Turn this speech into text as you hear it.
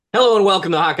Hello and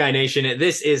welcome to Hawkeye Nation.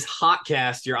 This is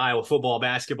Hotcast, your Iowa football,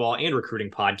 basketball, and recruiting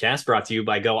podcast brought to you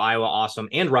by Go Iowa Awesome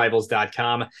and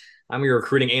Rivals.com. I'm your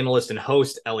recruiting analyst and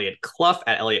host, Elliot Clough,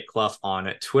 at Elliot Clough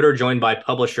on Twitter, joined by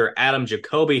publisher Adam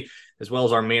Jacoby, as well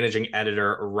as our managing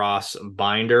editor, Ross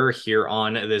Binder, here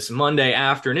on this Monday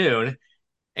afternoon.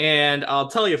 And I'll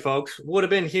tell you, folks, would have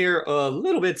been here a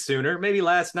little bit sooner, maybe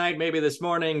last night, maybe this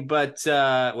morning, but,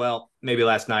 maybe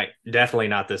last night, definitely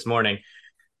not this morning.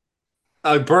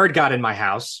 A bird got in my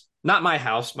house. Not my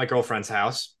house, my girlfriend's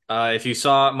house. If you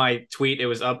saw my tweet, it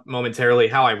was up momentarily.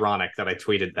 How ironic that I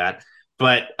tweeted that.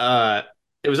 But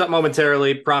it was up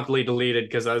momentarily, promptly deleted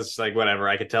because I was like, whatever,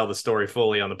 I could tell the story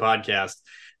fully on the podcast.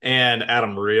 And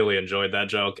Adam really enjoyed that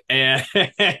joke. And,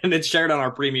 and it's shared on our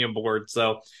premium board.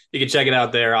 So you can check it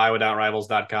out there,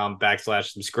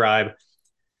 iowa.rivals.com/subscribe.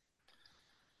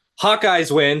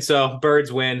 Hawkeyes win, so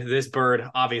birds win. This bird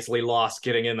obviously lost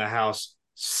getting in the house.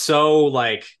 So,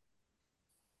 like,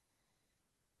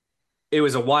 it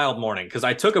was a wild morning because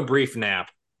I took a brief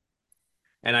nap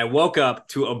and I woke up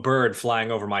to a bird flying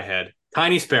over my head.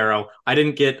 Tiny sparrow. I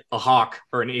didn't get a hawk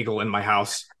or an eagle in my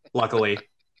house, luckily,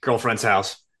 girlfriend's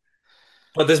house.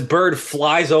 But this bird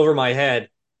flies over my head,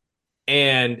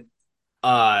 and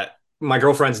uh my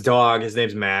girlfriend's dog, his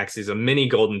name's Max. He's a mini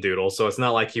golden doodle, so it's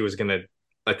not like he was gonna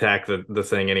attack the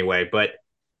thing anyway, but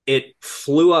it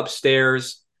flew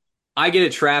upstairs. I get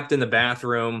it trapped in the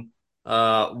bathroom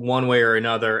one way or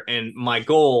another, and my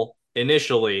goal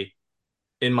initially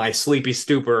in my sleepy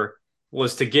stupor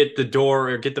was to get the door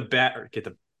or get the bat or get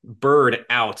the bird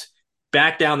out,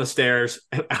 back down the stairs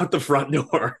and out the front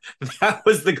door. That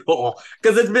was the goal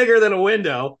because it's bigger than a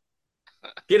window.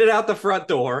 Get it out the front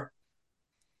door.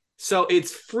 So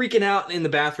it's freaking out in the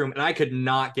bathroom, and I could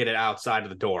not get it outside of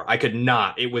the door. I could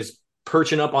not. It was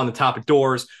perching up on the top of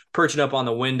doors, perching up on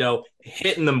the window,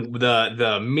 hitting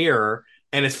the mirror,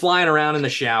 and it's flying around in the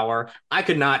shower. I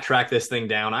could not track this thing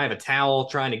down. I have a towel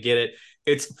trying to get it.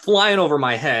 It's flying over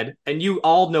my head, and you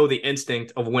all know the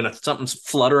instinct of when something's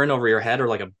fluttering over your head or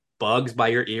like a bug's by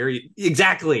your ear.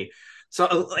 Exactly.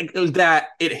 So like that,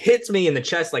 it hits me in the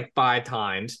chest like 5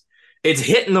 times. It's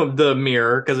hitting the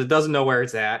mirror because it doesn't know where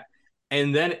it's at,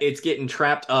 and then it's getting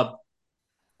trapped up.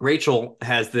 Rachel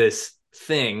has this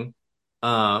thing.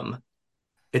 Um,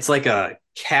 it's like a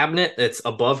cabinet that's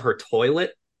above her toilet,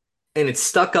 and it's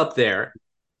stuck up there.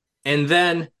 And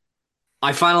then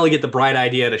I finally get the bright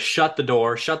idea to shut the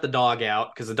door, shut the dog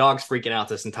out because the dog's freaking out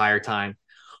this entire time.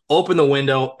 Open the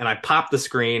window, and I pop the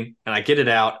screen and I get it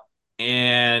out.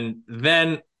 And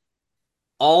then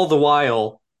all the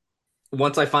while,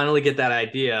 once I finally get that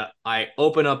idea, I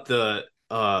open up the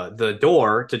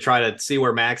door to try to see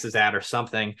where Max is at or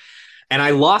something, and I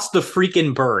lost the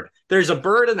freaking bird. There's a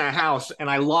bird in the house, and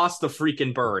I lost the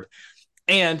freaking bird.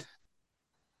 And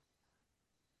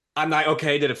I'm like,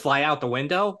 okay, did it fly out the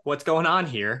window? What's going on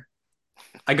here?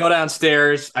 I go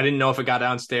downstairs. I didn't know if it got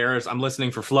downstairs. I'm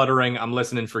listening for fluttering. I'm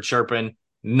listening for chirping.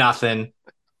 Nothing.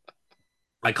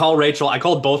 I call Rachel. I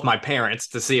called both my parents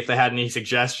to see if they had any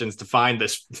suggestions to find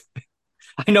this.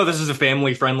 I know this is a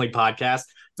family friendly podcast,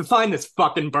 to find this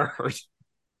fucking bird.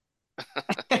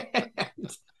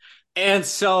 And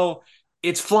so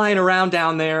it's flying around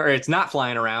down there, or it's not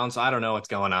flying around, so I don't know what's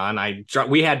going on.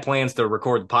 We had plans to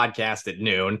record the podcast at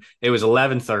noon. It was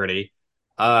 11:30.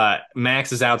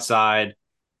 Max is outside,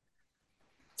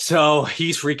 so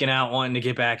he's freaking out, wanting to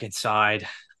get back inside.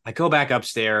 I go back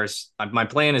upstairs. My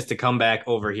plan is to come back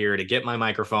over here to get my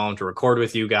microphone to record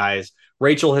with you guys.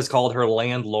 Rachel has called her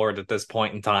landlord at this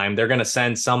point in time. They're going to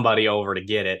send somebody over to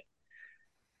get it.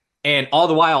 And all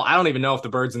the while, I don't even know if the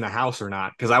bird's in the house or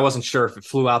not because I wasn't sure if it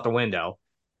flew out the window.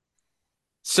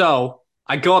 So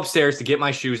I go upstairs to get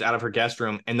my shoes out of her guest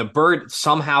room, and the bird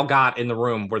somehow got in the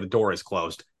room where the door is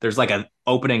closed. There's like an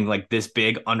opening like this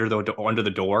big under the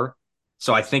door.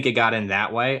 So I think it got in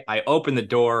that way. I open the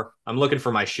door. I'm looking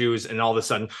for my shoes, and all of a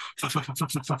sudden,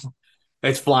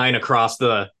 it's flying across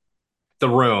the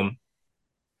room.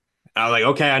 I was like,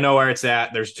 okay, I know where it's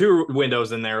at. There's 2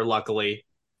 windows in there, luckily.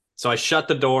 So I shut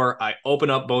the door. I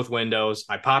open up both windows.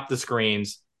 I pop the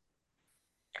screens,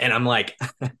 and I'm like,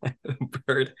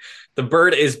 the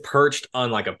bird is perched on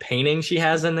like a painting she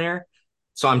has in there.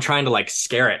 So I'm trying to like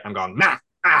scare it. I'm going, nah,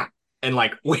 ah, and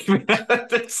like waving at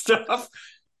that stuff.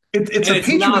 It's And a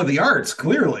patron of the arts,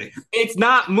 clearly. it's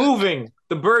not moving.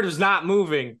 The bird is not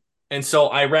moving. And so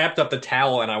I wrapped up the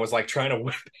towel and I was like trying to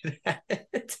whip it at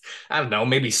it. I don't know,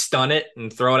 maybe stun it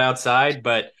and throw it outside,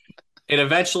 but it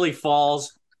eventually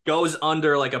falls, goes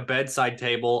under like a bedside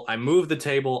table. I move the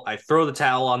table, I throw the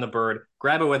towel on the bird,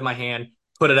 grab it with my hand,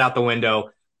 put it out the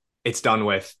window. It's done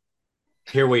with.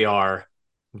 Here we are.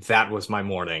 That was my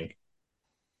morning.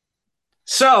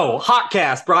 So,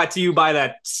 Hotcast brought to you by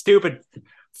that stupid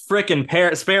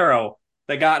frickin' sparrow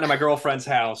that got into my girlfriend's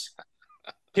house.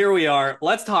 Here we are.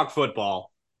 Let's talk football.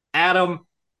 Adam,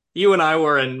 you and I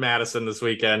were in Madison this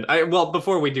weekend. Well,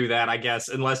 before we do that, I guess,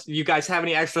 unless you guys have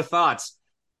any extra thoughts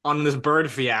on this bird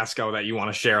fiasco that you want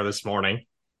to share this morning.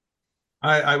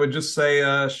 I would just say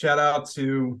shout out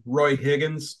to Roy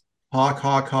Higgins, Hawk,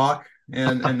 Hawk, Hawk,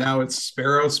 and now it's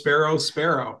Sparrow, Sparrow,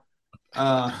 Sparrow.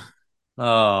 Uh,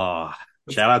 Oh,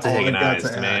 that's shout out to all I've got to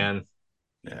Higginized, add. man.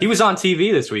 He Yeah. was on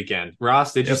TV this weekend.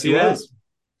 Ross, did you Yes, he see that? was.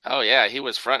 Oh yeah, he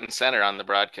was front and center on the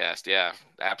broadcast. Yeah,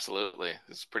 absolutely.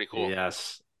 It's pretty cool.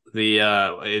 Yes. He's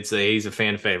a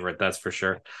fan favorite, that's for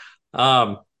sure.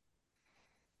 Um,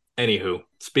 Anywho,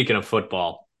 speaking of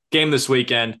football, game this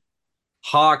weekend,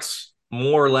 Hawks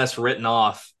more or less written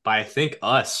off by I think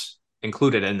us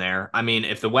included in there. I mean,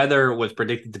 if the weather was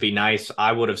predicted to be nice,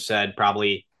 I would have said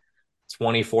probably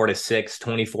 24-6,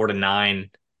 24-9,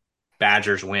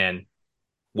 Badgers win.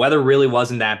 Weather really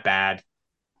wasn't that bad.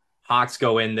 Hawks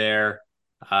go in there.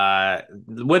 I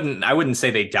wouldn't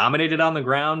say they dominated on the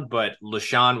ground, but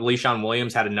LaShawn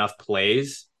Williams had enough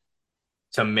plays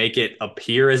to make it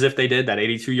appear as if they did that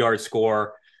 82-yard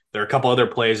score. There are a couple other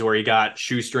plays where he got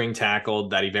shoestring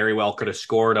tackled that he very well could have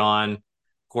scored on.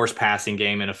 Of course, passing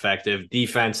game ineffective.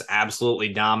 Defense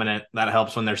absolutely dominant. That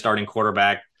helps when they're starting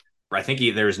quarterback. I think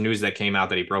there's news that came out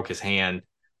that he broke his hand,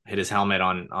 hit his helmet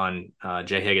on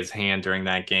Jay Higgins' hand during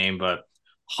that game. But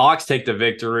Hawks take the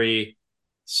victory.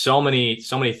 So many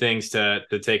things to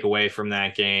take away from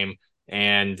that game.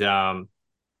 And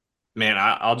man,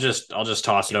 I'll just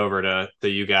toss it over to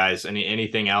you guys.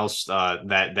 Anything else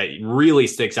that really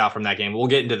sticks out from that game? We'll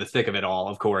get into the thick of it all,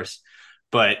 of course,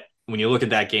 but when you look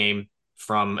at that game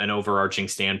from an overarching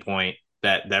standpoint,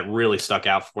 that really stuck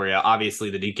out for you. Obviously,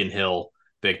 the Deacon Hill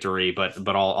victory, but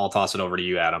I'll toss it over to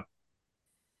you, Adam.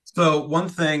 So one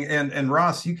thing, and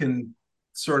Ross, you can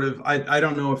sort of I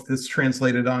don't know if this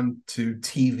translated on to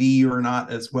TV or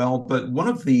not as well, but one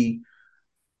of the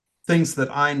things that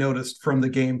I noticed from the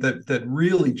game that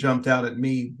really jumped out at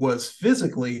me was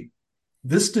physically,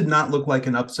 this did not look like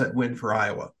an upset win for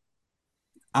Iowa.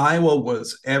 Iowa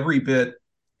was every bit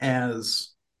as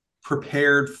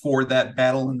prepared for that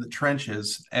battle in the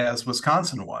trenches as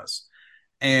Wisconsin was.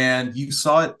 And you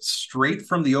saw it straight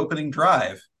from the opening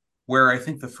drive, where I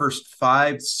think the first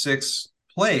 5, 6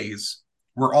 plays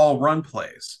were all run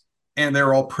plays, and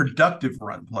they're all productive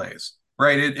run plays,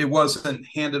 right? It wasn't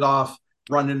handed off,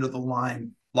 run into the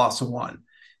line, loss of one.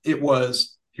 It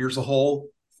was here's a hole,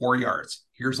 4 yards.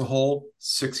 Here's a hole,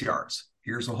 6 yards.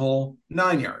 Here's a hole,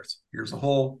 9 yards. Here's a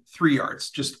hole, 3 yards.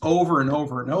 Just over and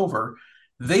over and over.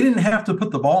 They didn't have to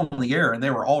put the ball in the air, and they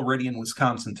were already in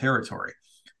Wisconsin territory.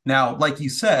 Now, like you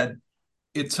said,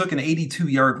 it took an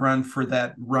 82-yard run for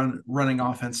that running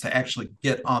offense to actually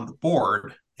get on the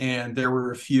board, and there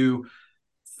were a few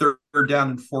third down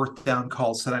and fourth down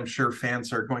calls that I'm sure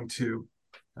fans are going to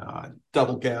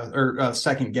double guess or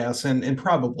second guess, and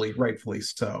probably rightfully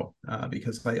so,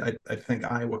 because I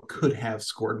think Iowa could have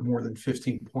scored more than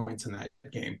 15 points in that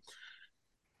game.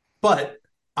 But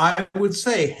I would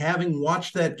say, having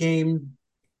watched that game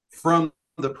from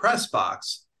the press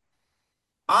box,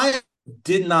 I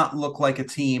did not look like a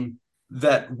team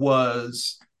that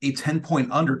was a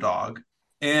 10-point underdog.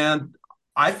 And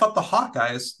I thought the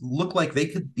Hawkeyes looked like they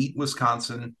could beat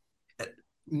Wisconsin at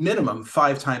minimum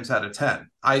 5 times out of 10.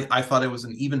 I thought it was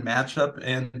an even matchup,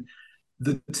 and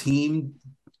the team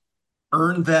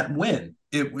earned that win.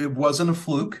 It wasn't a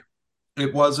fluke.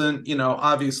 It wasn't,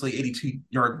 obviously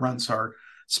 82-yard runs are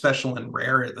special and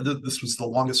rare. This was the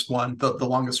longest one, the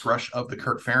longest rush of the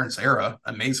Kirk Ferentz era,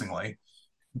 amazingly.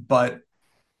 But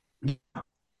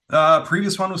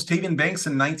previous one was Tavian Banks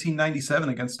in 1997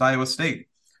 against Iowa State.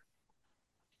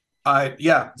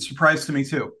 Yeah, surprise to me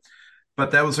too.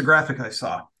 But that was a graphic I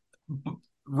saw.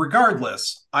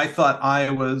 Regardless, I thought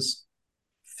Iowa's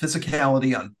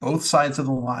physicality on both sides of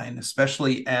the line,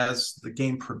 especially as the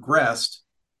game progressed,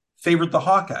 favored the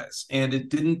Hawkeyes. And it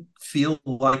didn't feel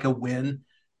like a win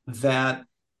that,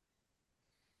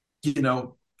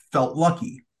 felt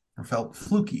lucky or felt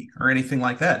fluky or anything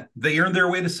like that. They earned their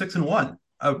way to 6-1.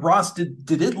 Ross,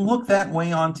 did it look that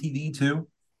way on TV too?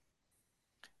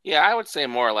 Yeah, I would say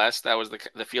more or less that was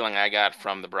the feeling I got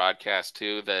from the broadcast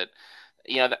too. That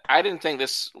I didn't think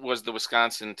this was the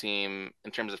Wisconsin team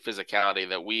in terms of physicality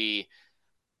that we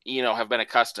have been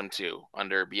accustomed to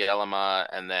under Bielema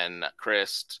and then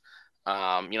Christ.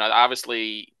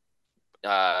 Obviously,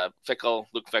 Luke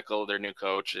Fickell, their new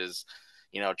coach, is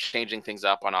changing things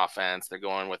up on offense. They're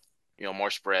going with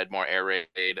more spread, more air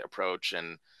raid approach,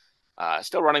 and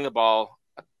still running the ball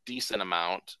a decent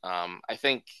amount. I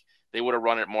think they would have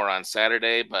run it more on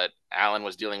Saturday, but Allen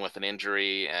was dealing with an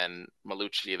injury, and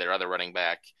Malucci, their other running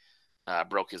back,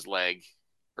 broke his leg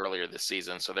earlier this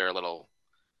season, so they're a little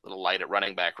light at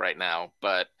running back right now.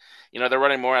 But they're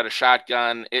running more out of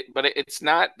shotgun. But it's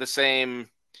not the same,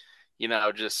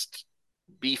 just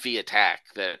beefy attack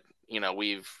that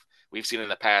we've seen in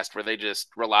the past, where they just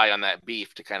rely on that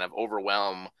beef to kind of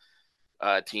overwhelm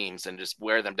teams and just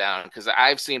wear them down. Because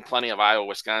I've seen plenty of Iowa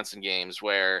Wisconsin games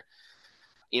where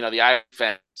the Iowa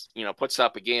defense puts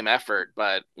up a game effort,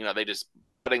 but they just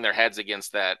putting their heads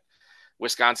against that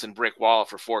Wisconsin brick wall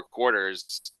for 4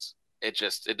 quarters.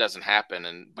 It doesn't happen,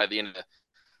 and by the end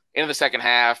of the second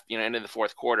half, into the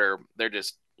fourth quarter, they're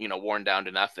just worn down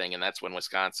to nothing, and that's when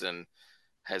Wisconsin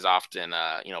has often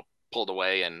pulled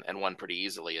away and won pretty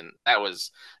easily, and that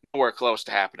was nowhere close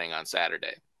to happening on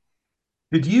Saturday.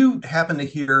 Did you happen to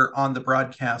hear on the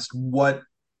broadcast what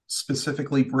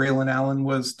specifically Braylon Allen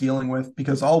was dealing with?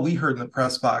 Because all we heard in the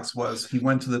press box was he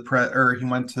went to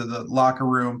the locker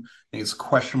room and he's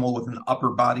questionable with an upper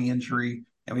body injury,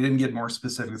 and we didn't get more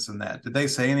specifics than that. Did they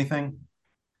say anything?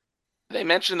 They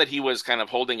mentioned that he was kind of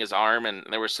holding his arm, and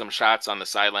there were some shots on the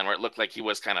sideline where it looked like he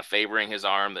was kind of favoring his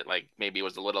arm, that like maybe it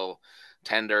was a little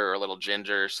tender or a little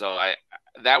ginger. So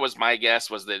that was my guess,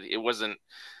 was that it wasn't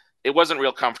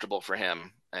real comfortable for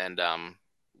him, and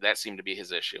that seemed to be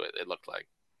his issue. It looked like.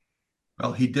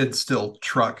 Well, he did still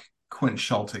truck Quinn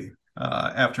Schulte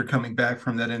after coming back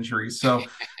from that injury, so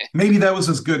maybe that was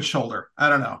his good shoulder. I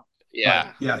don't know, but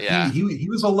Yeah, yeah, yeah, he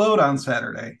was a load on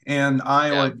Saturday, and yeah.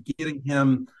 Iowa getting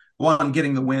him one,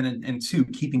 getting the win, and two,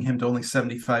 keeping him to only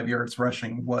 75 yards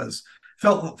rushing was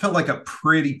felt like a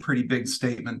pretty big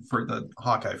statement for the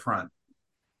Hawkeye front.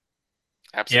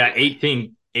 Yeah,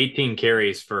 Absolutely. 18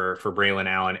 carries for Braylon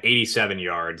Allen, 87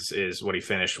 yards is what he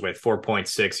finished with,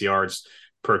 4.6 yards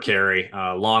per carry,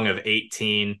 long of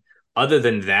 18. Other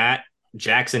than that,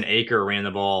 Jackson Aker ran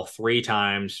the ball 3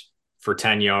 times for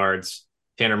 10 yards.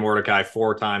 Tanner Mordecai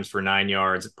 4 times for 9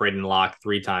 yards. Braden Locke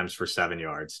 3 times for 7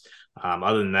 yards.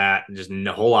 Other than that, just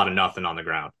a whole lot of nothing on the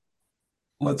ground.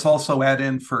 Let's also add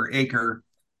in for Aker,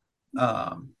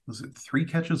 was it 3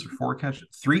 catches or 4 catches?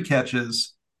 3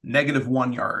 catches,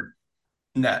 -1 yard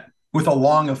net with a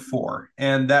long of 4.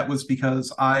 And that was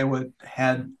because Iowa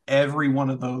had every one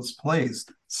of those plays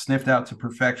sniffed out to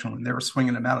perfection when they were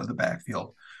swinging them out of the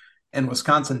backfield. And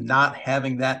Wisconsin not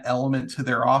having that element to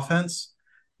their offense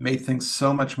made things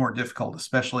so much more difficult,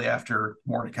 especially after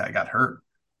Mordecai got hurt.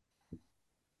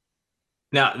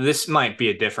 Now, this might be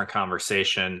a different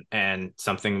conversation and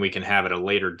something we can have at a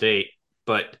later date,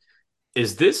 but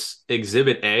is this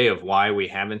exhibit A of why we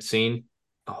haven't seen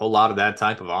a whole lot of that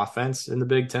type of offense in the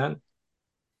Big Ten?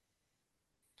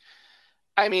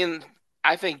 I mean,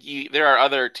 I think there are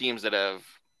other teams that have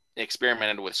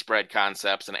experimented with spread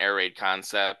concepts and air raid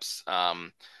concepts,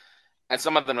 and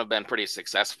some of them have been pretty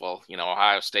successful.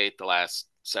 Ohio State the last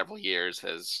several years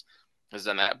has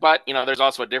done that. But there's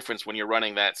also a difference when you're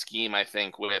running that scheme, I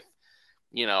think, with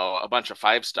a bunch of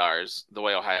 5 stars, the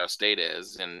way Ohio State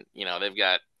is, and they've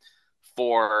got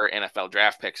 4 NFL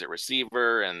draft picks at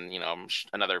receiver, and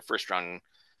another first round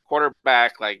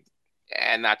quarterback, like,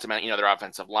 and not to mention their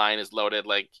offensive line is loaded.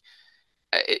 Like,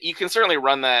 you can certainly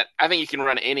run that. I think you can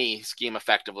run any scheme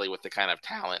effectively with the kind of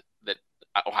talent that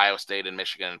Ohio State and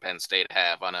Michigan and Penn State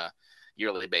have on a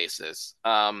yearly basis.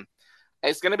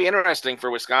 It's going to be interesting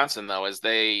for Wisconsin, though, as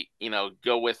they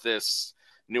go with this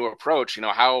new approach.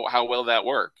 How will that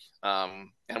work?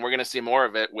 And we're going to see more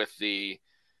of it with the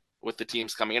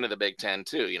teams coming into the Big Ten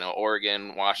too.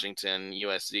 Oregon, Washington,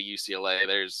 USC, UCLA.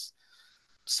 There's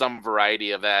some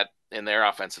variety of that in their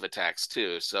offensive attacks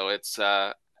too. So it's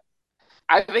I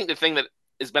think the thing that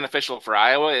is beneficial for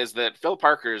Iowa is that Phil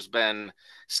Parker's been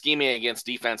scheming against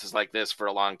defenses like this for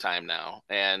a long time now,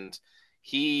 and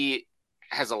he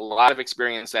has a lot of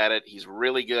experience at it. He's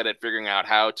really good at figuring out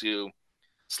how to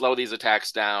slow these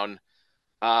attacks down.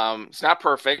 It's not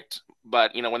perfect,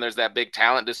 but when there's that big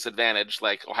talent disadvantage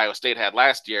like Ohio State had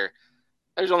last year,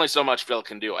 there's only so much Phil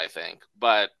can do, I think.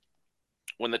 But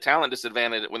when the talent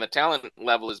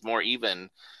level is more even,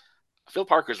 Phil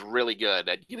Parker's really good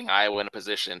at getting Iowa in a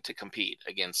position to compete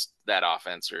against that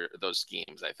offense or those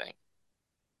schemes, I think.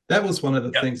 That was one of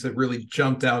the Yeah. things that really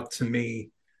jumped out to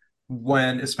me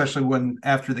especially when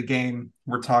after the game,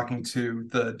 we're talking to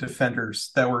the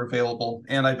defenders that were available.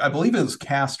 And I believe it was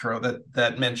Castro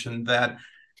that mentioned that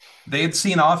they had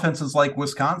seen offenses like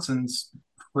Wisconsin's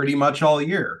pretty much all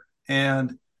year.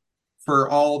 And for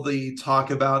all the talk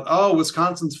about, oh,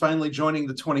 Wisconsin's finally joining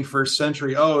the 21st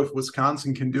century. Oh, if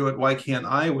Wisconsin can do it, why can't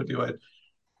Iowa do it?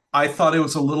 I thought it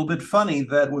was a little bit funny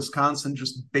that Wisconsin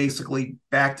just basically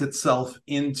backed itself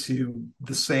into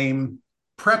the same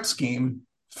prep scheme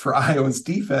for Iowa's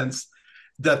defense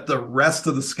that the rest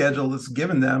of the schedule has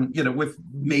given them, with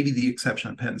maybe the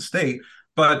exception of Penn State.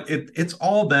 But it's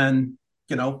all been,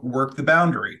 work the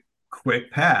boundary, quick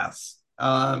pass.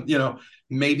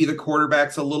 Maybe the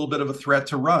quarterback's a little bit of a threat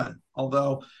to run,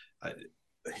 although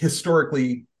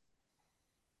historically,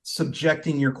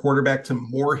 subjecting your quarterback to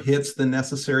more hits than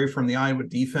necessary from the Iowa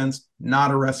defense,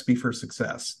 not a recipe for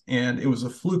success. And it was a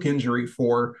fluke injury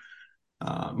for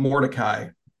Mordecai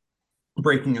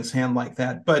breaking his hand like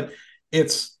that. But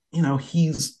it's,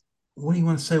 he's, what do you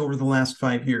want to say, over the last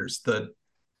 5 years? The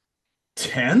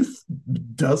 10th,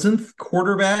 dozenth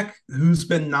quarterback who's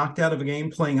been knocked out of a game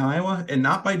playing Iowa, and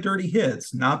not by dirty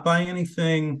hits, not by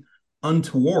anything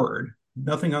untoward,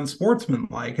 nothing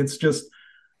unsportsmanlike. It's just,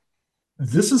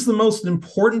 this is the most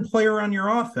important player on your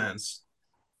offense,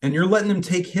 and you're letting him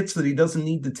take hits that he doesn't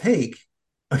need to take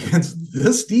against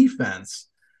this defense.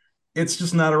 It's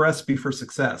just not a recipe for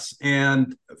success.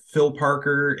 And Phil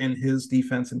Parker and his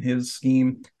defense and his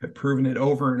scheme have proven it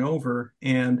over and over.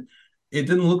 And it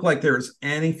didn't look like there was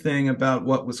anything about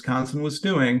what Wisconsin was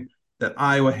doing that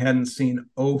Iowa hadn't seen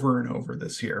over and over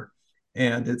this year.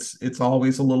 And it's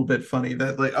always a little bit funny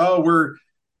that, like, oh,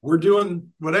 we're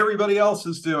doing what everybody else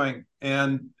is doing.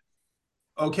 And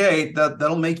okay,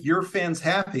 that'll make your fans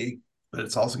happy, but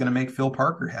it's also going to make Phil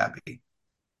Parker happy.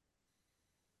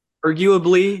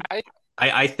 Arguably,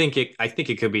 I think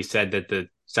it could be said that the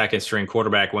second string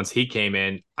quarterback, once he came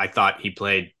in, I thought he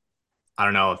played, I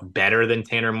don't know if better than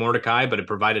Tanner Mordecai, but it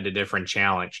provided a different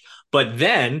challenge. But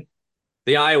then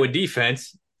the Iowa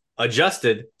defense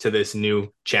adjusted to this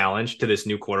new challenge, to this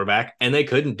new quarterback, and they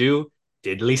couldn't do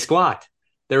diddly squat.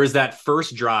 There was that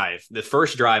first drive. The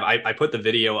first drive, I put the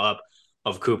video up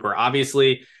of Cooper.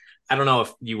 Obviously, I don't know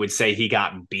if you would say he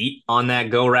got beat on that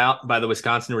go route by the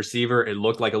Wisconsin receiver. It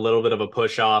looked like a little bit of a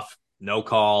push off, no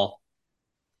call.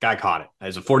 Guy caught it. It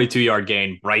was a 42-yard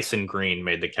gain. Bryson Green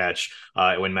made the catch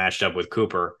when matched up with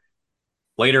Cooper.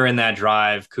 Later in that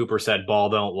drive, Cooper said, "Ball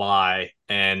don't lie,"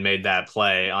 and made that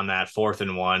play on that 4th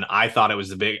and 1. I thought it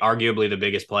was arguably the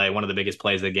biggest play, one of the biggest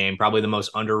plays of the game, probably the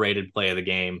most underrated play of the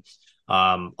game.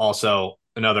 Also,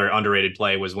 another underrated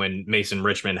play was when Mason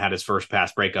Richmond had his first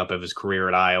pass breakup of his career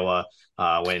at Iowa,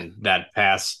 when that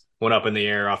pass went up in the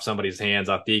air off somebody's hands,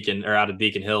 out of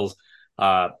Deacon Hill's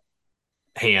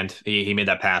hand. He made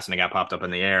that pass and it got popped up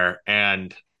in the air.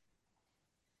 And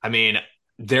I mean,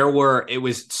 it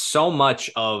was so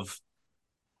much of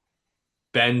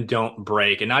bend, don't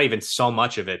break, and not even so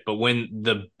much of it, but when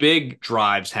the big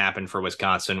drives happened for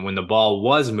Wisconsin, when the ball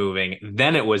was moving,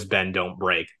 then it was bend, don't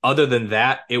break. Other than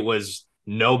that, it was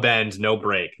no bend, no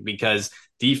break, because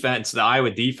the Iowa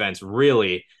defense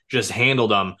really just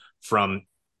handled them from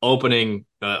opening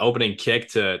kick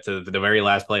to the very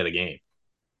last play of the game.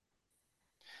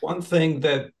 One thing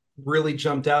that really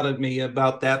jumped out at me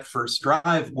about that first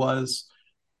drive was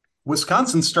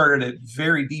Wisconsin started it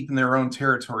very deep in their own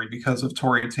territory because of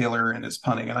Torrey Taylor and his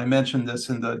punting. And I mentioned this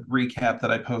in the recap that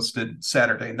I posted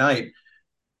Saturday night.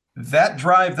 That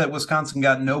drive that Wisconsin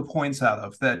got no points out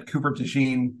of, that Cooper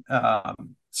DeJean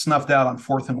snuffed out on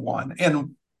 4th and 1.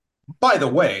 And by the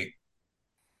way,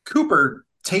 Cooper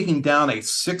taking down a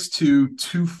 6'2",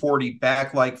 240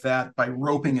 back like that by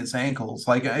roping his ankles,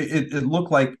 like it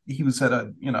looked like he was at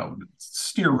a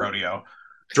steer rodeo.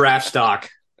 Draft stock.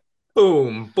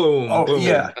 Boom, boom, oh, boom.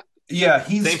 Yeah.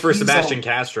 Same for Sebastian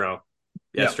Castro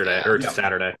yesterday or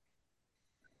Saturday.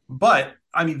 But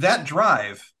I mean, that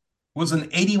drive was an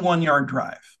 81-yard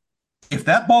drive. If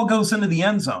that ball goes into the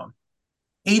end zone,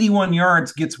 81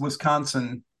 yards gets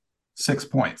Wisconsin 6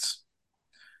 points.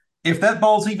 If that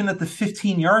ball's even at the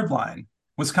 15-yard line,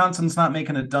 Wisconsin's not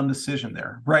making a dumb decision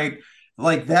there, right?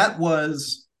 Like, that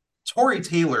was Torrey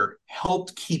Taylor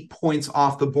helped keep points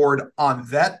off the board on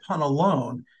that punt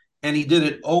alone, and he did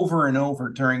it over and over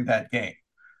during that game.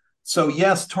 So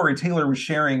yes, Torrey Taylor was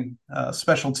sharing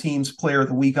special teams player of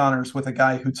the week honors with a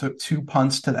guy who took 2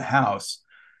 punts to the house.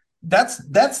 That's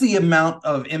the amount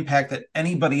of impact that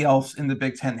anybody else in the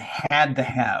Big Ten had to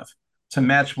have to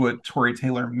match what Torrey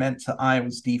Taylor meant to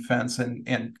Iowa's defense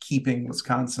and keeping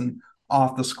Wisconsin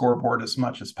off the scoreboard as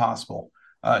much as possible.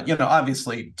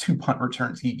 Obviously 2 punt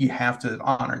returns, you have to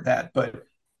honor that, but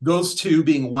those two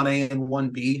being 1A and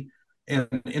 1B and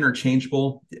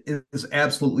interchangeable is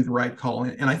absolutely the right call.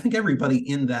 And I think everybody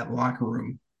in that locker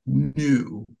room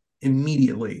knew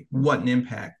immediately what an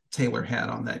impact Taylor had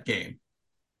on that game.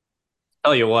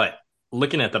 Tell you what,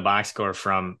 looking at the box score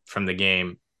from the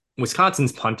game,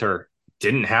 Wisconsin's punter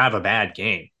didn't have a bad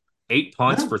game. 8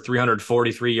 punts for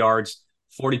 343 yards,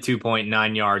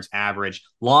 42.9 yards average,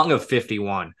 long of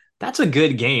 51. That's a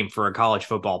good game for a college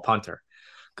football punter.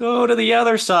 Go to the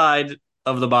other side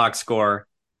of the box score.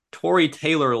 Tory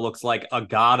Taylor looks like a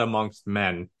god amongst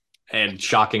men and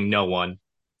shocking no one.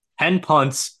 10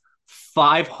 punts,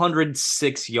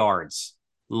 506 yards,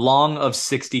 long of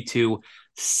 62,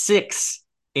 six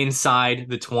inside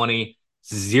the 20,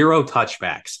 zero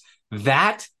touchbacks.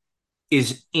 That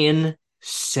is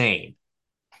insane.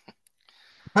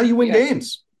 How do you win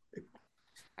games?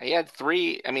 He had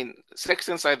three, I mean, six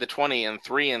inside the 20 and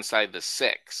three inside the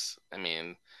six. I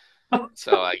mean,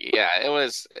 so yeah, it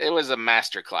was a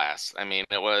masterclass. I mean,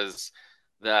 it was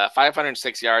the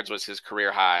 506 yards was his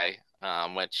career high,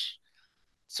 which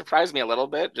surprised me a little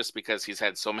bit just because he's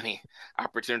had so many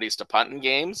opportunities to punt in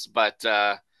games. But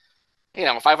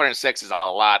 506 is a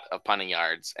lot of punting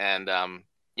yards, and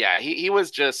yeah, he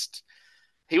was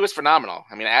phenomenal.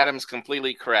 I mean, Adam's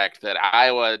completely correct that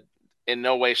Iowa, in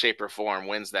no way, shape, or form,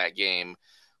 wins that game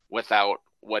without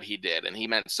what he did. And he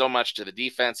meant so much to the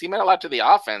defense. He meant a lot to the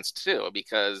offense, too,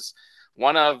 because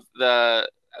one of the,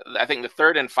 I think the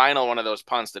third and final one of those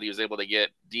punts that he was able to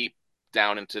get deep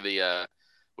down into the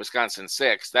Wisconsin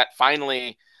six, that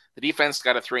finally, the defense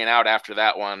got a 3-and-out after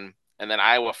that one. And then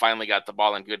Iowa finally got the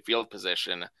ball in good field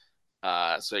position.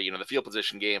 The field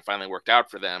position game finally worked out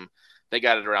for them. They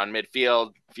got it around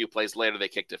midfield. A few plays later, they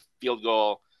kicked a field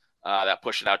goal that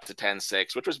pushed it out to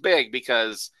 10-6, which was big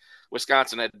because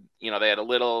Wisconsin had, they had a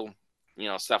little,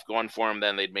 stuff going for them.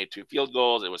 Then they'd made two field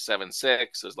goals. It was 7-6. It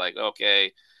was like,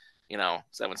 okay,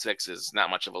 7-6 is not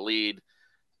much of a lead.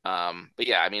 But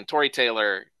yeah, I mean, Tory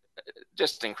Taylor,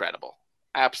 just incredible.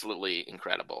 Absolutely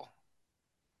incredible.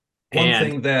 One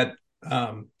thing that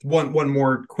one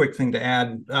more quick thing to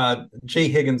add. Jay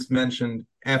Higgins mentioned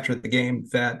after the game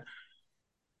that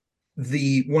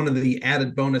one of the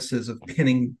added bonuses of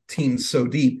pinning teams so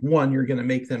deep, one, you're going to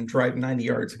make them drive 90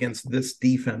 yards against this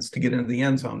defense to get into the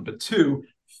end zone. But two,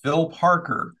 Phil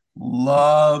Parker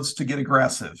loves to get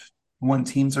aggressive when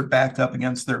teams are backed up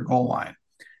against their goal line.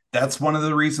 That's one of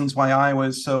the reasons why Iowa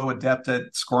is so adept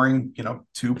at scoring,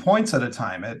 2 points at a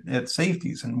time at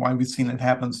safeties, and why we've seen it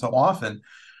happen so often.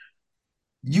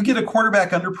 You get a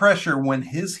quarterback under pressure when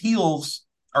his heels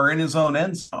are in his own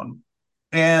end zone,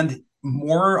 and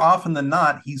more often than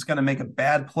not, he's going to make a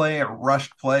bad play, a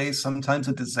rushed play, sometimes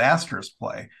a disastrous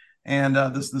play. And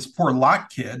this poor Locke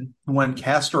kid, when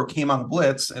Castro came on a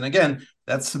blitz, and again,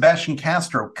 that's Sebastian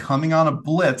Castro coming on a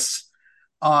blitz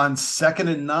on 2nd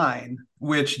and 9,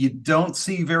 which you don't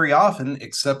see very often,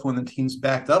 except when the team's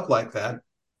backed up like that.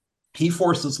 He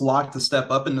forces Locke to step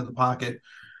up into the pocket,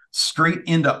 straight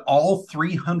into all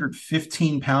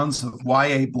 315 pounds of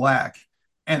Y.A. Black.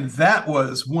 And that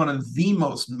was one of the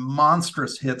most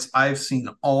monstrous hits I've seen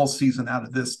all season out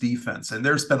of this defense. And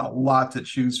there's been a lot to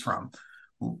choose from.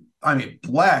 I mean,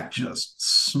 Black just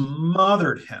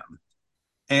smothered him.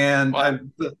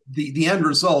 And the end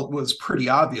result was pretty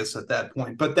obvious at that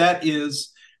point. But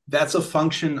that's a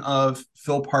function of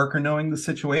Phil Parker knowing the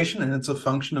situation, and it's a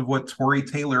function of what Tory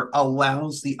Taylor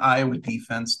allows the Iowa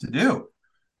defense to do.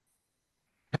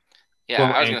 Yeah,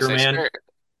 I was going to say,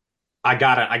 I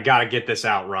gotta get this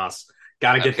out, Ross.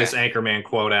 Gotta get this Anchorman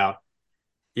quote out.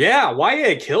 Yeah,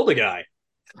 YA killed a guy.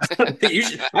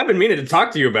 I've been meaning to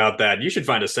talk to you about that. You should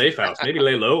find a safe house. Maybe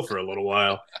lay low for a little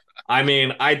while. I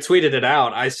mean, I tweeted it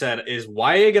out. I said, is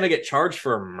YA going to get charged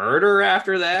for murder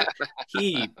after that?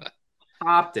 He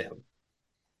popped him.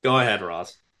 Go ahead,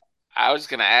 Ross. I was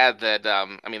going to add that,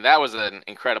 that was an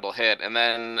incredible hit. And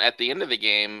then at the end of the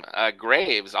game,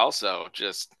 Graves also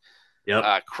just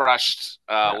crushed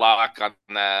Locke on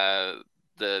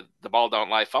the ball don't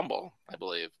lie fumble, I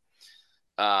believe.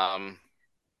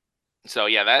 So,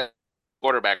 yeah, that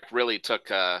quarterback really took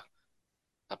a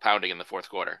pounding in the fourth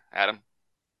quarter. Adam?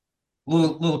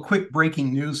 Little quick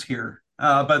breaking news here.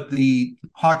 But the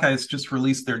Hawkeyes just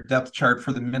released their depth chart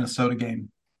for the Minnesota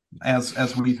game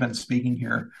as we've been speaking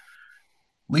here.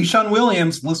 Le'Shawn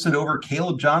Williams listed over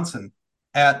Caleb Johnson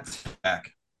at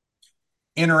back.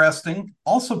 Interesting,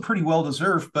 also pretty well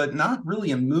deserved, but not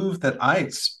really a move that I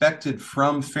expected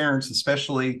from Ferentz,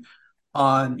 especially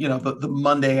on the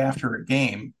Monday after a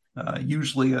game.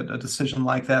 Usually a decision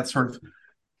like that sort of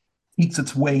eats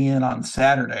its way in on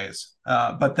Saturdays.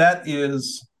 But that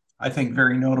is, I think,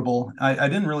 very notable. I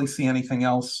didn't really see anything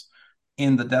else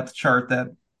in the depth chart that,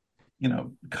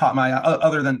 caught my eye,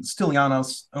 other than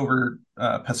Stylianos over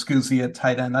Pascuzzi at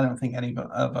tight end. I don't think any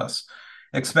of us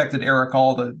expected Eric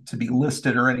All to be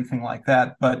listed or anything like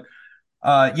that. But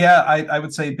I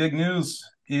would say big news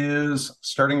is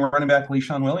starting running back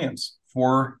Le'Shawn Williams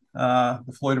for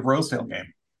the Floyd of Rosedale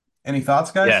game. Any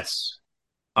thoughts, guys? Yes.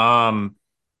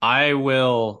 I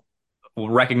will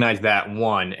recognize that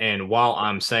one. And while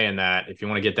I'm saying that, if you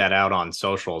want to get that out on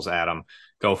socials, Adam,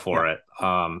 go Yeah. for it.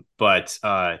 But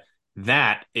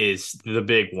that is the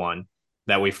big one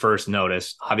that we first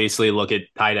noticed. Obviously, look at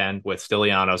tight end with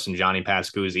Stylianos and Johnny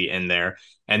Pascuzzi in there.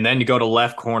 And then you go to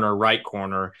left corner, right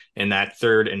corner in that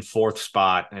third and fourth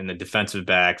spot in the defensive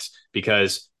backs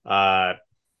because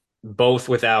both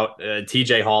without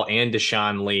TJ Hall and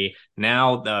Deshaun Lee.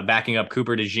 Now backing up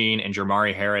Cooper DeJean and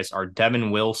Jermari Harris are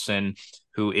Devin Wilson,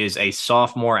 who is a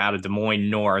sophomore out of Des Moines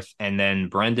North, and then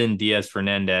Brendan Diaz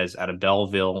Fernandez out of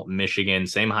Belleville, Michigan,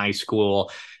 same high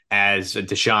school as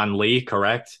Deshaun Lee,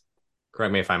 correct?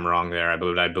 Correct me if I'm wrong there.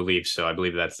 I believe so. I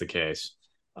believe that's the case.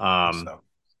 Um, So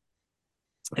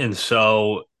and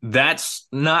so that's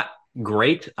not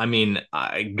great. I mean,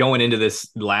 going into this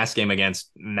last game against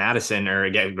Madison or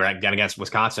against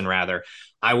Wisconsin, rather,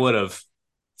 I would have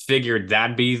figured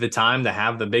that'd be the time to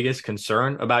have the biggest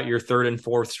concern about your third and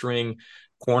fourth string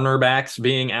cornerbacks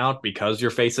being out because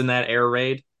you're facing that air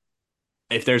raid.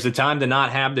 If there's a time to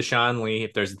not have Deshaun Lee,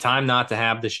 if there's a time not to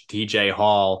have the TJ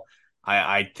Hall,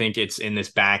 I think it's in this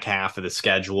back half of the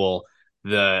schedule.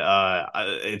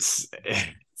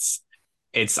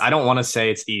 It's I don't want to say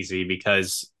it's easy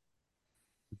because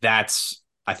that's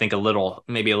I think a little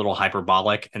maybe a little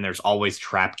hyperbolic and there's always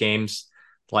trap games.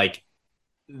 Like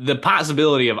the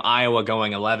possibility of Iowa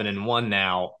going 11-1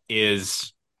 now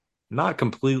is not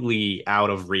completely out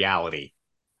of reality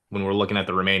when we're looking at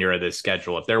the remainder of this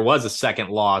schedule. If there was a second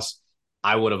loss,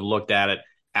 I would have looked at it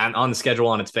and on the schedule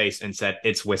on its face and said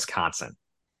it's Wisconsin.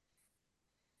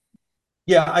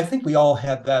 yeah, I think we all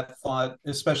had that thought,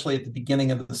 especially at the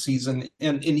beginning of the season,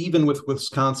 and even with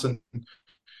Wisconsin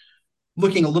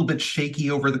looking a little bit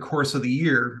shaky over the course of the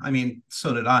year. I mean,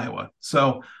 so did Iowa.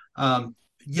 So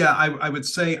yeah, I would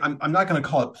say I'm not going to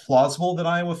call it plausible that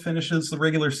Iowa finishes the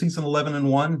regular season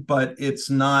 11-1, but it's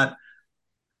not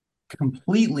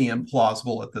completely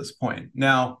implausible at this point.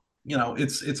 Now,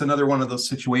 it's another one of those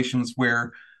situations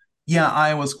where, yeah,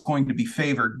 Iowa's going to be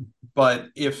favored, but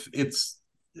if it's,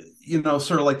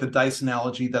 sort of like the dice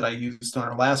analogy that I used on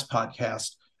our last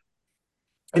podcast,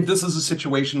 if this is a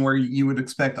situation where you would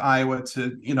expect Iowa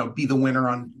to, be the winner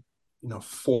on,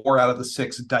 four out of the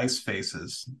six dice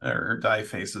faces or die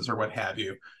faces or what have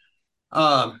you,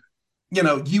 um,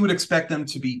 you would expect them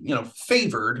to be,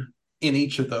 favored in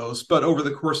each of those, but over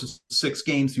the course of six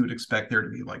games, you would expect there to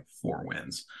be like four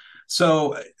wins.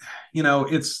 So,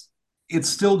 it's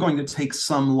still going to take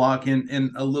some luck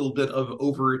and a little bit of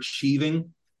overachieving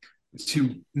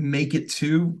to make it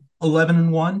to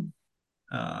 11-1.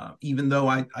 Even though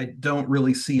I don't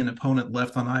really see an opponent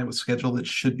left on Iowa's schedule that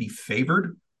should be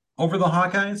favored over the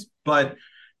Hawkeyes. But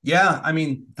yeah, I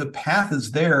mean, the path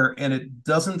is there and it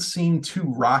doesn't seem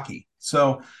too rocky.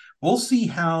 So we'll see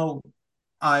how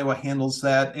Iowa handles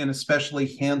that and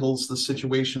especially handles the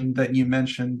situation that you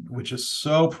mentioned, which is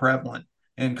so prevalent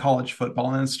in college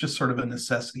football. And it's just sort of a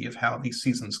necessity of how these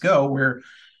seasons go, where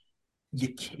you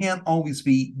can't always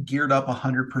be geared up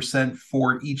 100%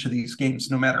 for each of these games,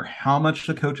 no matter how much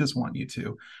the coaches want you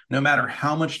to, no matter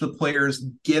how much the players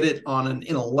get it on an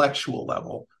intellectual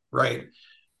level, right?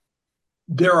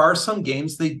 There are some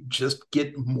games they just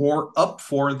get more up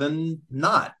for than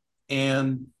not.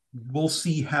 And we'll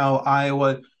see how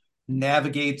Iowa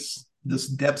navigates this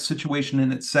depth situation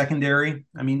in its secondary.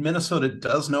 I mean, Minnesota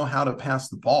does know how to pass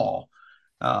the ball.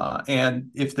 And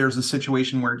if there's a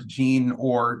situation where Gene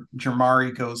or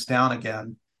Jamari goes down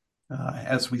again,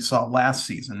 as we saw last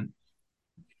season,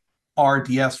 are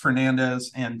Diaz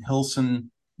Fernandez and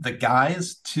Hilson the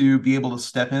guys to be able to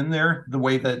step in there the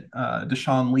way that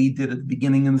Deshaun Lee did at the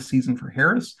beginning of the season for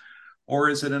Harris? Or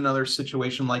is it another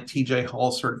situation like TJ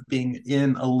Hall sort of being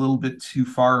in a little bit too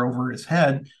far over his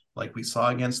head, like we saw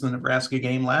against the Nebraska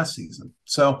game last season?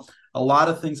 So, a lot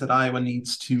of things that Iowa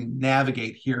needs to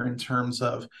navigate here in terms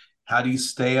of how do you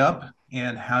stay up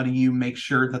and how do you make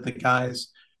sure that the guys,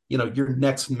 your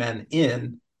next men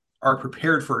in, are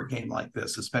prepared for a game like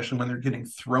this, especially when they're getting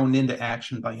thrown into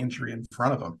action by injury in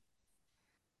front of them.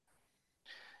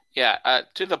 Yeah,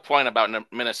 to the point about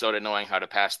Minnesota knowing how to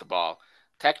pass the ball.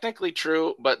 Technically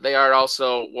true, but they are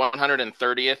also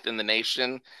 130th in the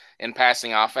nation in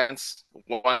passing offense,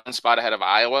 one spot ahead of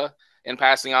Iowa in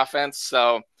passing offense.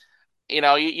 So,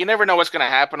 you never know what's going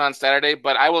to happen on Saturday,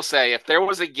 but I will say if there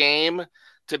was a game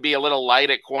to be a little light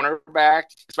at cornerback,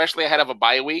 especially ahead of a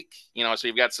bye week, so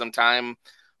you've got some time,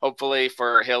 hopefully,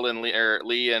 for Hill and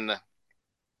Lee and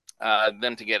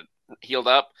them to get healed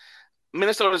up.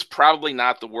 Minnesota is probably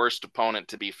not the worst opponent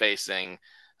to be facing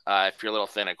if you're a little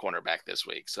thin at cornerback this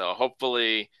week. So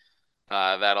hopefully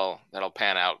that'll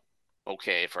pan out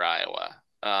okay for Iowa.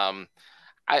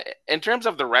 in terms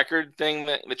of the record thing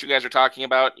that you guys are talking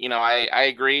about, I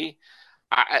agree.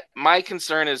 My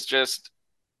concern is just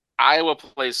Iowa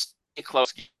plays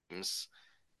close games,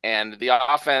 and the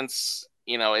offense,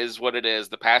 is what it is.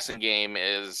 The passing game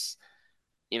is,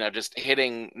 just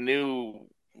hitting new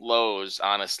lows.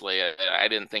 Honestly, I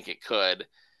didn't think it could.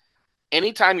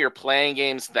 Anytime you're playing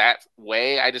games that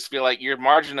way, I just feel like your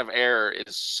margin of error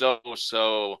is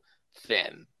so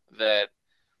thin that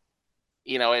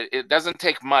it doesn't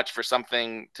take much for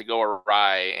something to go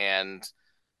awry, and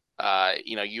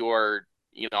you're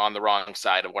on the wrong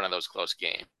side of one of those close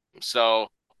games. So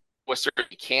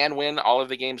certainly can win all of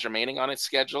the games remaining on its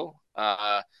schedule.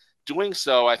 Doing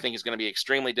so, I think, is going to be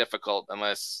extremely difficult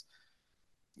unless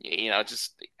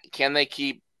just can they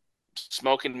keep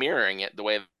smoke and mirroring it the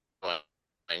way they're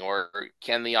doing, or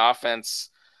can the offense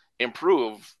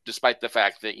improve despite the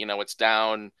fact that it's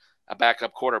down a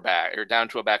backup quarterback or down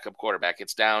to a backup quarterback?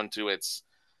 It's down to its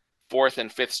fourth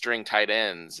and fifth string tight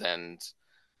ends and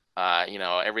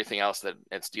everything else that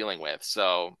it's dealing with.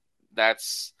 So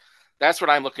that's what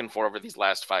I'm looking for over these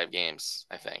last 5 games,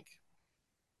 I think.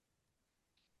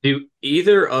 Do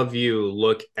either of you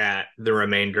look at the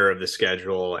remainder of the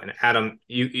schedule? And Adam,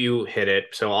 you hit it,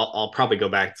 so I'll probably go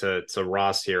back to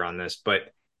Ross here on this. But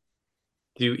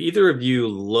do either of you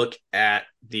look at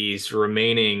these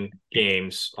remaining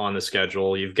games on the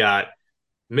schedule? You've got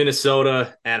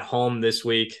Minnesota at home this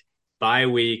week, bye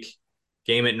week,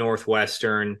 game at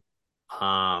Northwestern,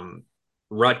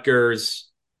 Rutgers,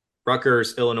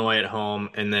 Illinois at home,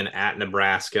 and then at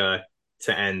Nebraska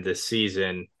to end the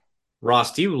season.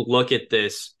 Ross, do you look at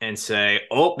this and say,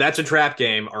 "Oh, that's a trap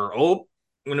game," or "Oh,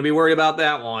 I'm going to be worried about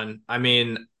that one"? I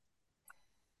mean,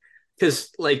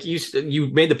 because like you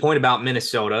made the point about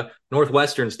Minnesota,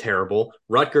 Northwestern's terrible,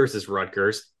 Rutgers is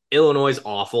Rutgers, Illinois is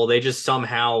awful. They just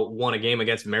somehow won a game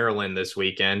against Maryland this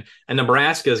weekend, and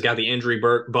Nebraska's got the injury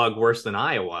bug worse than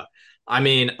Iowa. I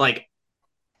mean, like,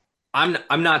 I'm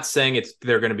not saying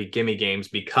they're going to be gimme games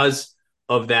because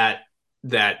of that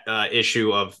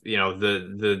issue of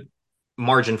the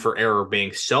margin for error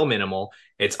being so minimal.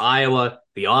 It's Iowa.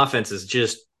 The offense is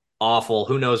just awful.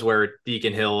 Who knows where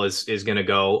Deacon Hill is going to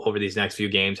go over these next few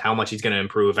games, how much he's going to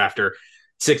improve after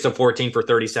 6 of 14 for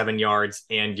 37 yards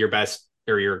and your best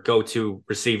or your go-to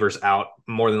receivers out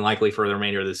more than likely for the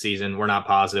remainder of the season. We're not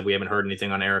positive. We haven't heard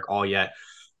anything on Eric all yet.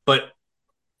 But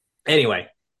anyway,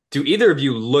 do either of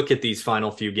you look at these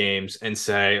final few games and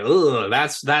say, "Ugh,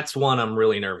 that's one I'm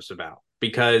really nervous about"?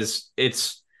 Because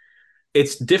it's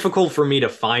difficult for me to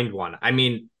find one. I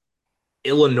mean,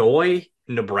 Illinois,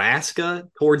 Nebraska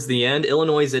towards the end.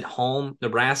 Illinois is at home.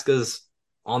 Nebraska's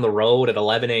on the road at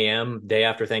 11 a.m. day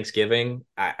after Thanksgiving.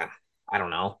 I don't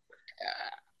know.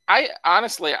 I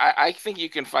honestly, I think you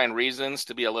can find reasons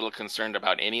to be a little concerned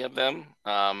about any of them.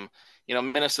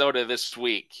 Minnesota this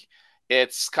week,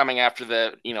 it's coming after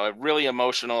a really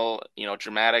emotional,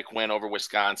 dramatic win over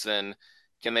Wisconsin.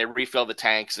 Can they refill the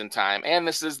tanks in time? And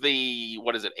this is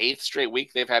what is it, 8th straight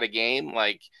week they've had a game?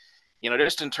 Like,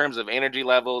 just in terms of energy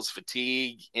levels,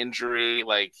 fatigue, injury,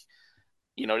 like,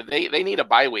 they need a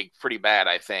bye week pretty bad,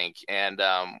 I think. And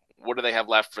what do they have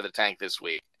left for the tank this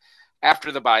week?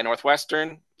 After the bye,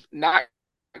 Northwestern, not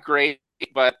great,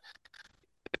 but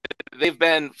they've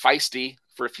been feisty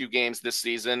for a few games this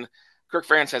season. Kirk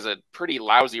Ferentz has a pretty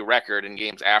lousy record in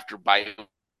games after bye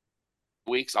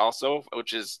weeks also,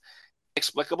 which is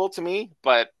explicable to me,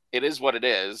 but it is what it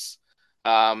is.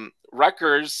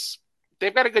 Rutgers,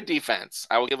 they've got a good defense.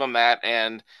 I will give them that.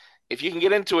 And if you can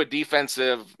get into a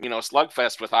defensive,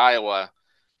 slugfest with Iowa,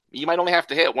 you might only have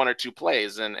to hit 1 or 2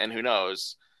 plays, and who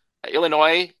knows.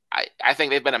 Illinois, I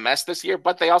think they've been a mess this year,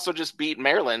 but they also just beat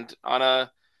Maryland on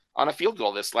a field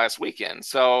goal this last weekend.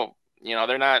 So,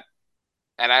 they're not,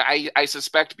 and I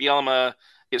suspect Bielema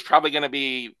is probably going to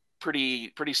be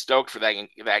pretty stoked for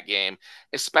that game,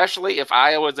 especially if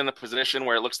Iowa's in a position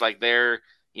where it looks like they're,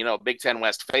 Big Ten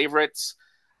West favorites.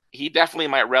 He definitely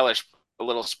might relish a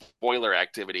little spoiler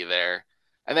activity there.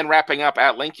 And then wrapping up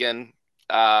at Lincoln,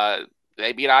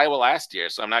 they beat Iowa last year,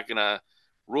 so I'm not going to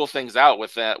rule things out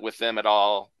with them at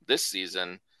all this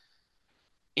season.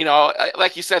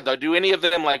 Like you said, though, do any of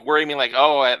them like worry me? Like,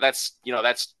 oh, that's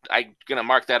I'm gonna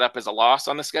mark that up as a loss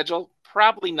on the schedule.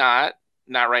 Probably not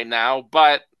right now,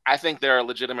 but I think there are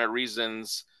legitimate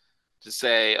reasons to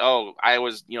say, oh,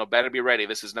 Iowa's better be ready.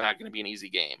 This is not going to be an easy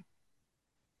game.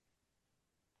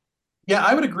 Yeah,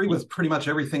 I would agree with pretty much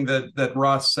everything that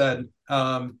Ross said.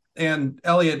 And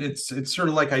Elliot, it's sort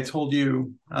of like I told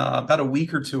you about a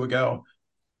week or two ago.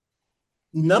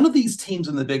 None of these teams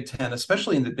in the Big Ten,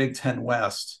 especially in the Big Ten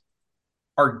West,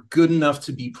 are good enough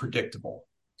to be predictable.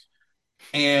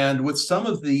 And with some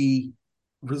of the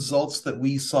results that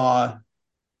we saw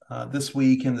this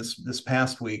week and this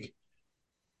past week,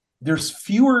 there's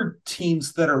fewer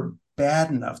teams that are bad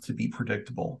enough to be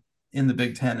predictable in the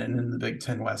Big Ten and in the Big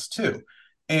Ten West too.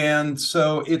 And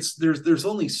so there's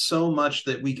only so much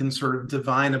that we can sort of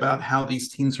divine about how these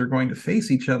teams are going to face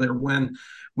each other when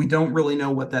we don't really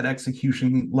know what that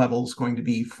execution level is going to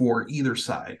be for either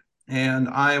side. And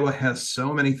Iowa has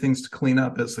so many things to clean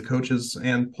up, as the coaches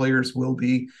and players will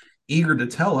be eager to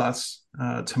tell us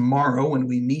tomorrow when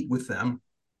we meet with them.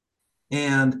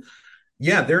 And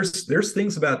yeah, there's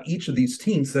things about each of these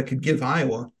teams that could give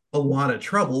Iowa a lot of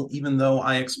trouble, even though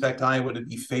I expect Iowa to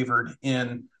be favored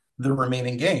in the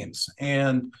remaining games.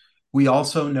 And we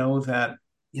also know that,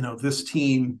 this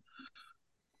team,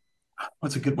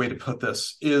 what's a good way to put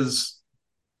this, is,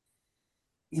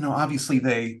 obviously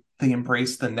they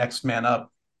embrace the next man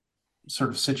up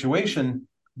sort of situation,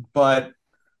 but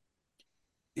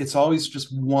it's always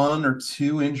just one or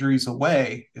two injuries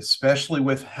away, especially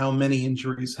with how many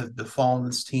injuries have befallen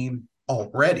this team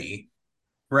already,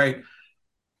 right?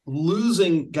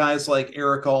 Losing guys like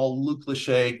Eric All, Luke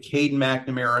Lachey, Caden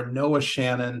McNamara, Noah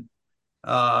Shannon,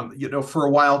 for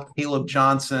a while, Caleb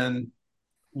Johnson,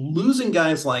 losing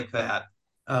guys like that,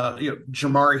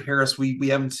 Jamari Harris, we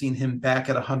haven't seen him back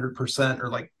at 100%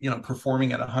 or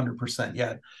performing at 100%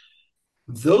 yet.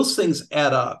 Those things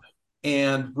add up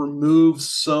and remove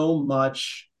so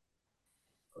much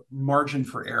margin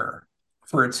for error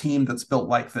for a team that's built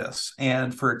like this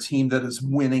and for a team that is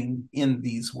winning in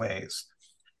these ways.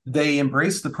 They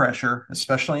embrace the pressure,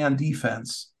 especially on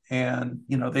defense, and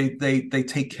they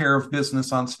take care of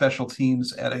business on special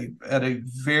teams at a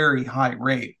very high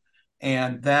rate,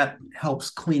 and that helps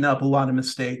clean up a lot of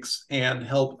mistakes and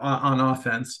help on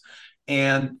offense,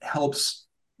 and helps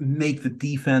make the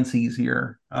defense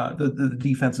easier, the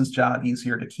defense's job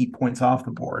easier to keep points off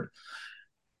the board.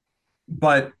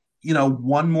 But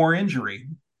one more injury,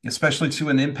 especially to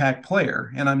an impact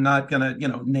player, and I'm not going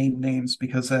to name names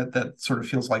because that sort of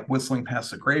feels like whistling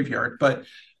past the graveyard, but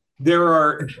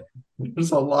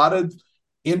there's a lot of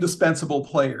indispensable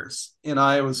players in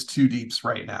Iowa's two deeps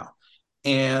right now,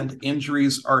 and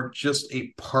injuries are just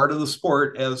a part of the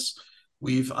sport, as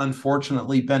we've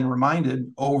unfortunately been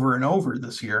reminded over and over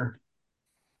this year.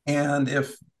 And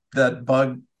if that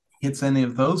bug hits any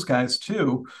of those guys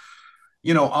too,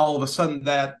 all of a sudden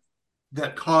that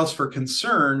cause for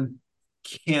concern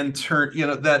can turn,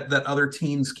 that other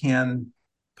teams can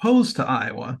pose to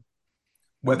Iowa,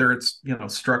 whether it's,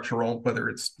 structural, whether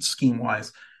it's scheme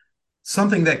wise,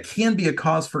 something that can be a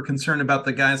cause for concern about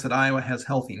the guys that Iowa has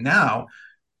healthy now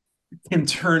can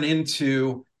turn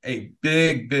into a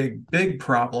big, big, big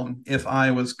problem if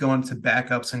Iowa's going to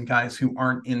backups and guys who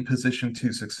aren't in position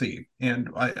to succeed. And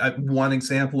one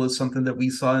example is something that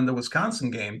we saw in the Wisconsin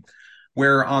game,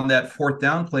 where on that fourth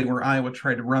down play where Iowa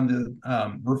tried to run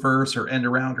the reverse or end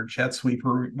around or jet sweep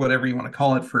or whatever you want to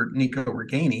call it for Nico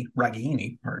Ragaini,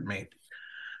 pardon me.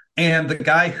 And the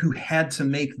guy who had to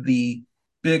make the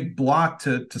big block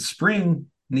to spring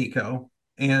Nico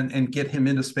and get him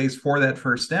into space for that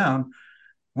first down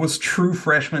was true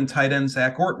freshman tight end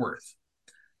Zach Ortworth,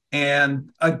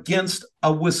 and against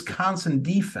a Wisconsin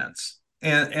defense.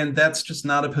 And that's just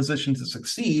not a position to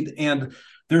succeed. And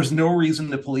there's no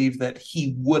reason to believe that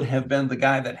he would have been the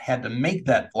guy that had to make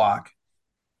that block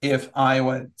if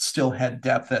Iowa still had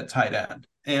depth at tight end.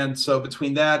 And so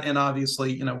between that and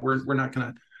obviously, we're not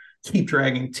going to keep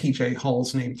dragging TJ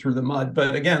Hall's name through the mud.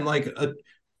 But again,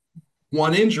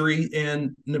 one injury,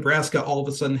 and Nebraska all of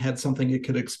a sudden had something it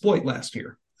could exploit last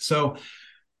year. So,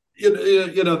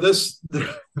 there's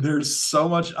so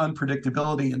much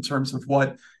unpredictability in terms of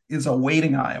what is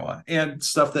awaiting Iowa, and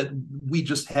stuff that we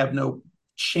just have no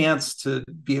chance to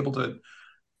be able to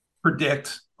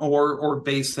predict or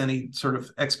base any sort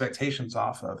of expectations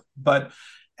off of. But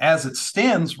as it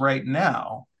stands right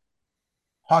now,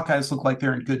 Hawkeyes look like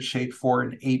they're in good shape for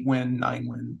an 8-win,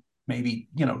 9-win, maybe,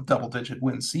 double-digit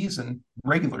win season,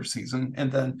 regular season,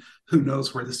 and then who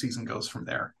knows where the season goes from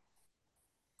there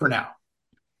for now.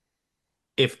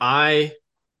 If I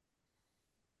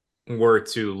were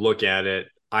to look at it,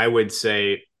 I would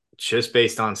say, just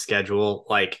based on schedule,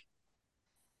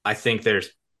 I think there's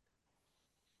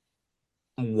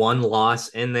one loss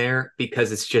in there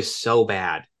because it's just so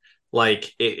bad.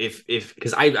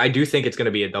 Because I do think it's going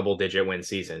to be a double-digit win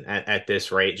season at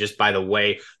this rate, just by the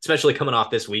way, especially coming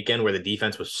off this weekend where the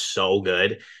defense was so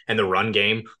good and the run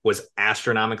game was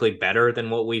astronomically better than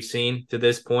what we've seen to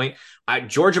this point.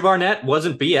 Georgia Barnett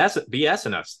wasn't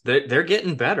BSing us. They're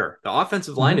getting better. The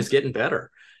offensive line is getting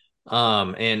better.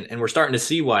 And we're starting to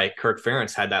see why Kirk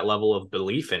Ferentz had that level of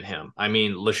belief in him. I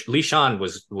mean, Le'Shawn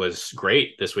was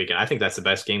great this weekend. I think that's the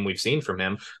best game we've seen from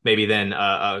him. Maybe then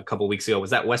a couple weeks ago,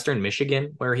 was that Western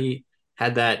Michigan where he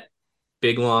had that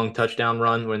big long touchdown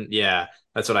run? When yeah,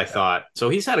 that's what I thought. So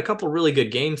he's had a couple really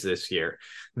good games this year.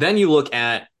 Then you look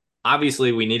at,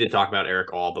 obviously we need to talk about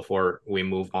Eric All before we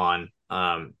move on.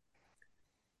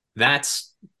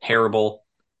 That's terrible.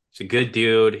 He's a good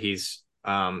dude. He's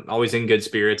always in good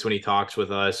spirits when he talks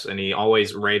with us, and he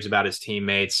always raves about his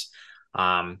teammates.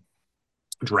 Um,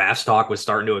 Draft stock was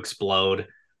starting to explode.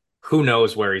 Who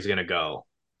knows where he's going to go?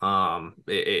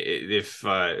 If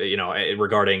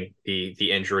regarding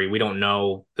the injury, we don't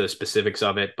know the specifics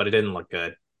of it, but it didn't look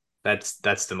good.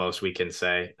 That's the most we can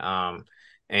say.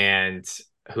 And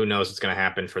who knows what's going to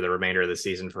happen for the remainder of the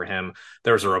season for him.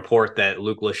 There was a report that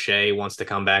Luke Lachey wants to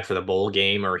come back for the bowl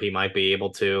game, or he might be able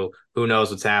to. Who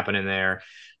knows what's happening there?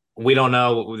 We don't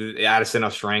know. Addison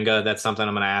Ostrenga, that's something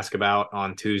I'm going to ask about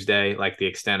on Tuesday, like the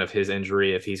extent of his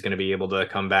injury, if he's going to be able to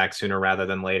come back sooner rather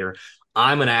than later.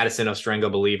 I'm an Addison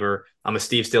Ostrenga believer. I'm a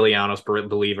Steve Stylianos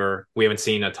believer. We haven't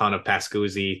seen a ton of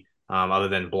Pascuzzi other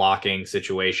than blocking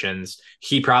situations.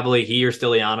 He or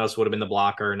Stylianos would have been the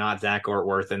blocker, not Zach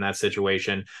Ortworth in that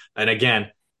situation. And again,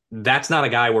 that's not a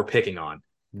guy we're picking on.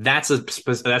 That's a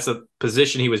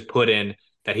position he was put in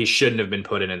that he shouldn't have been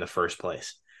put in the first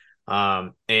place.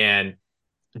 And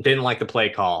didn't like the play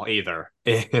call either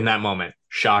in that moment.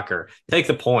 Shocker. Take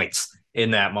the points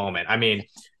in that moment. I mean,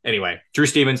 anyway, Drew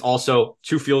Stevens also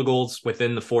 2 field goals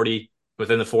within the 40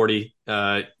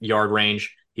 yard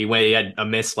range. He had a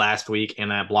miss last week and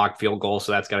that blocked field goal,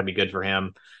 so that's got to be good for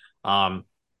him.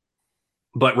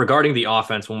 But regarding the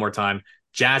offense, one more time,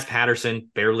 Jazz Patterson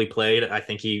barely played. I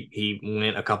think he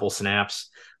went a couple snaps.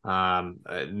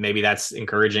 Maybe that's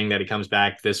encouraging that he comes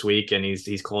back this week and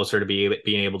he's closer to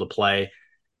being able to play.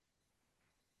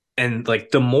 And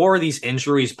like the more these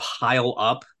injuries pile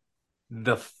up,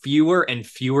 the fewer and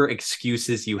fewer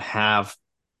excuses you have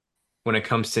when it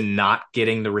comes to not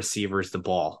getting the receivers the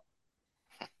ball.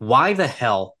 Why the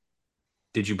hell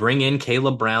did you bring in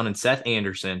Caleb Brown and Seth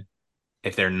Anderson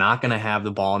if they're not going to have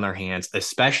the ball in their hands,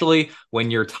 especially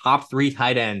when your top 3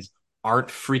 tight ends aren't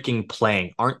freaking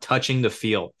playing, aren't touching the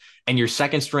field, and your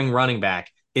second string running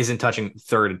back isn't touching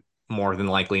third more than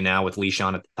likely now with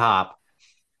Le'Shawn at the top?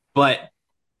 But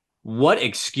what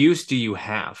excuse do you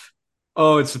have?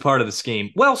 Oh, it's a part of the scheme.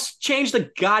 Well, change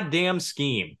the goddamn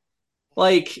scheme.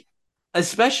 Like,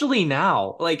 especially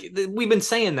now, like we've been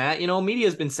saying that,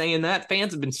 media's been saying that,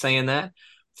 fans have been saying that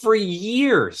for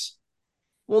years.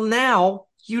 Well, now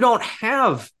you don't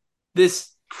have this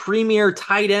premier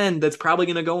tight end that's probably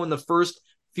going to go in the first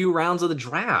few rounds of the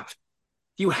draft.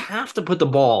 You have to put the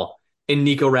ball in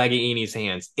Nico Ragaini's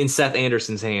hands, in Seth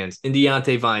Anderson's hands, in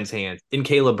Deontay Vine's hands, in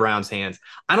Caleb Brown's hands.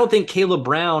 I don't think Caleb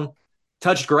Brown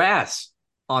touched grass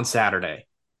on Saturday.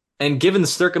 And given the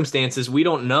circumstances, we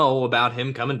don't know about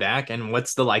him coming back and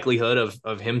what's the likelihood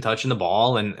of him touching the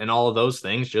ball and all of those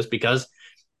things just because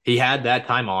he had that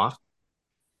time off.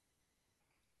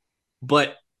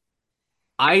 But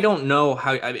I don't know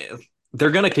how they're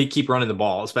going to keep running the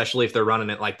ball, especially if they're running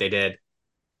it like they did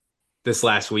this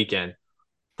last weekend.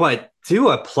 But do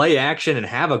a play action and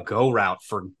have a go route,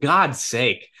 for God's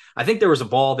sake. I think there was a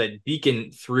ball that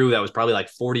Deacon threw that was probably like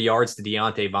 40 yards to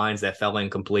Deontay Vines that fell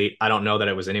incomplete. I don't know that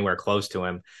it was anywhere close to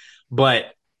him, but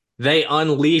they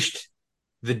unleashed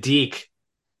the Deke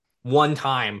one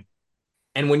time.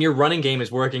 And when your running game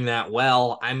is working that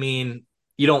well, I mean,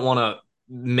 you don't want to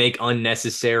make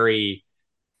unnecessary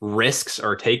risks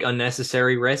or take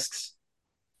unnecessary risks,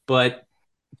 but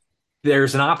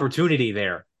there's an opportunity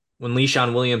there when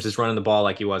Le'Shawn Williams is running the ball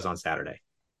like he was on Saturday.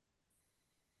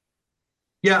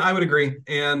 Yeah, I would agree.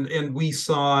 And we've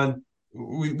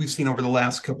seen over the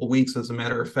last couple of weeks, as a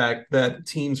matter of fact, that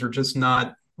teams are just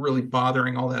not really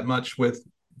bothering all that much with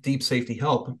deep safety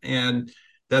help. And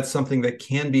that's something that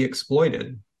can be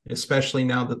exploited, especially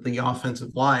now that the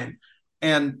offensive line.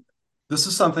 And this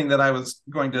is something that I was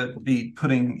going to be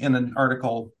putting in an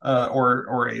article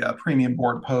or a premium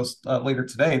board post later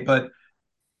today. But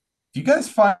do you guys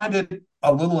find it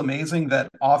a little amazing that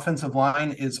offensive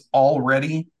line is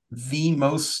already the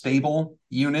most stable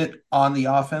unit on the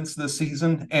offense this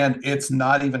season, and it's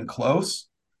not even close?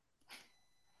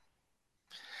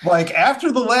 Like,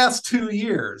 after the last 2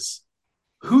 years,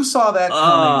 who saw that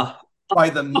coming by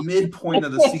the midpoint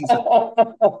of the season?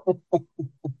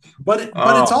 But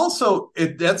it's also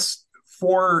that's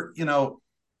for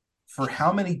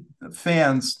how many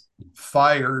fans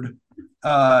fired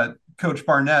Coach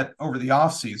Barnett over the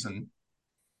offseason.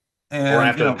 And or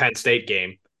after the Penn State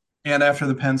game. And after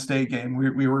the Penn State game,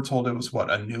 we were told it was what,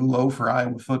 a new low for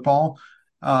Iowa football.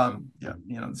 Yeah,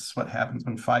 this is what happens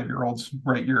when 5-year-olds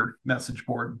write your message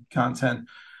board content.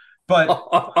 But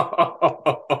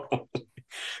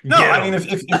no, Get I mean, him.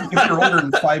 if you're older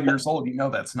than 5 years old,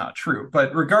 that's not true.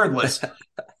 But regardless,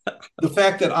 the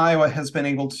fact that Iowa has been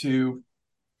able to,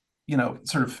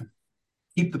 sort of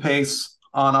keep the pace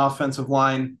on offensive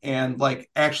line and like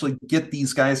actually get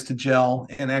these guys to gel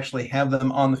and actually have them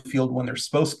on the field when they're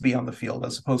supposed to be on the field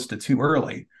as opposed to too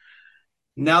early.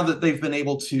 Now that they've been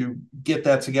able to get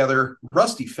that together,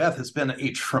 Rusty Feth has been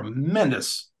a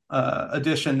tremendous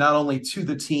addition not only to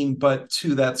the team but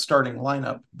to that starting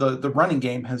lineup. The running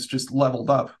game has just leveled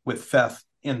up with Feth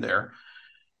in there.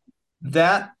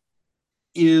 That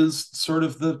is sort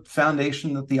of the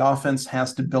foundation that the offense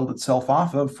has to build itself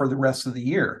off of for the rest of the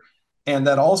year. And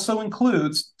that also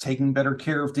includes taking better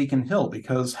care of Deacon Hill,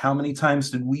 because how many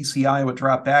times did we see Iowa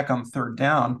drop back on third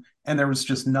down and there was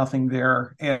just nothing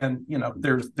there? And,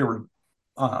 there were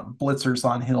blitzers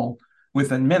on Hill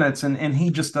within minutes, and he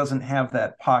just doesn't have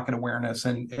that pocket awareness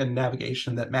and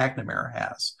navigation that McNamara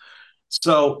has.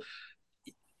 So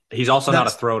He's also not a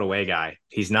that's throw it away guy.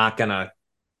 He's not going to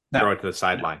no, throw it to the no,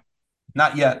 sideline.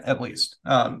 not yet, at least.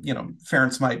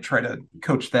 Ferentz might try to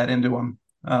coach that into him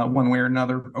one way or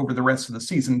another over the rest of the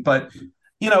season. But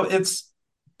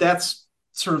that's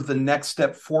sort of the next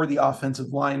step for the offensive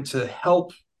line to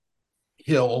help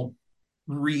Hill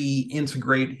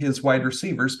reintegrate his wide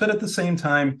receivers. But at the same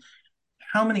time,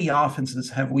 how many offenses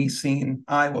have we seen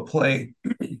Iowa play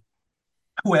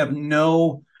who have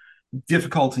no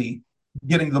difficulty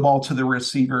getting the ball to the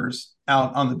receivers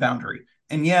out on the boundary?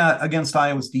 And yeah, against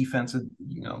Iowa's defense,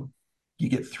 you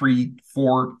get 3,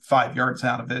 4, 5 yards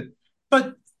out of it,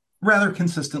 but rather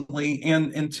consistently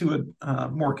and to a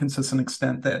more consistent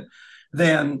extent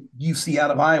than you see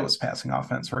out of Iowa's passing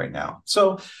offense right now.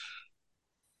 So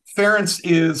Ferentz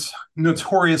is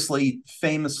notoriously,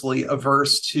 famously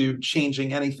averse to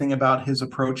changing anything about his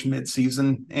approach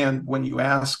midseason. And when you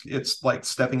ask, it's like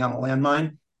stepping on a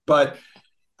landmine. But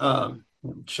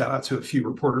shout out to a few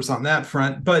reporters on that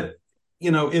front. But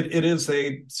it is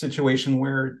a situation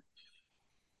where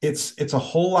it's a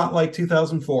whole lot like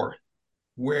 2004,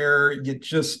 where you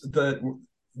just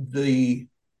the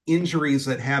injuries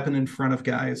that happen in front of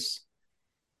guys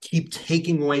keep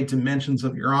taking away dimensions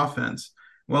of your offense.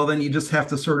 Well, then you just have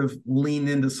to sort of lean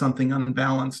into something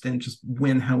unbalanced and just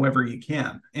win however you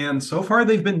can. And so far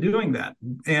they've been doing that.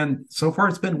 And so far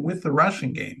it's been with the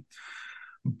rushing game.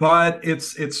 But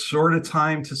it's sort of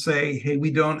time to say, hey,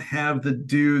 we don't have the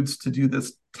dudes to do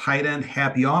this tight end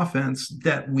happy offense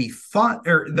that we thought,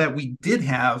 or that we did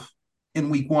have in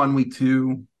week 1, week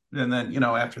 2, and then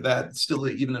after that, still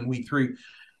even in week 3.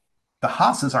 The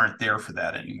Haas's aren't there for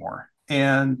that anymore,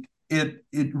 and it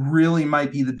really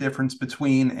might be the difference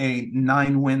between a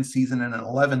 9-win season and an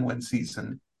 11-win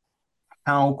season.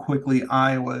 How quickly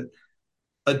Iowa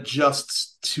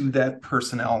adjusts to that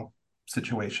personnel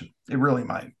situation. It really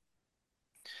might.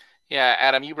 Yeah,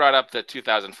 Adam, you brought up the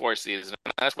 2004 season.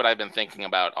 That's what I've been thinking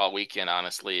about all weekend,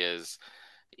 honestly, is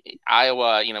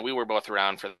Iowa. We were both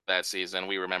around for that season.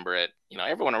 We remember it.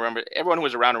 Everyone who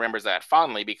was around remembers that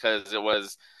fondly because it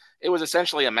was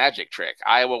essentially a magic trick.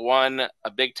 Iowa won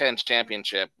a Big Ten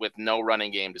championship with no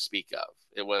running game to speak of.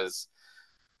 It was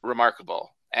remarkable.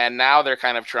 And now they're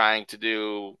kind of trying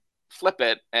to flip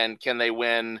it, and can they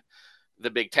win the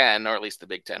Big Ten, or at least the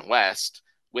Big Ten West,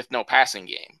 with no passing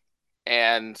game?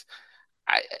 And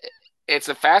I, it's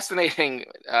a fascinating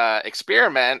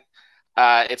experiment.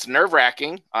 It's nerve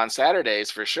wracking on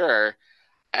Saturdays for sure,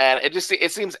 and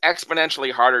it seems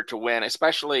exponentially harder to win,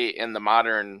 especially in the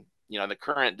modern, the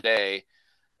current day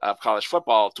of college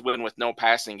football, to win with no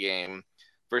passing game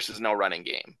versus no running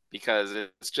game, because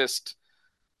it's just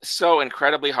so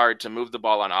incredibly hard to move the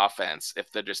ball on offense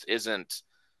if there just isn't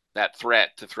that threat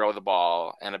to throw the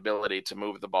ball and ability to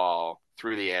move the ball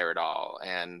through the air at all.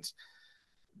 And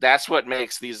that's what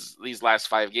makes these last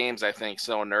 5 games, I think,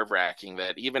 so nerve wracking,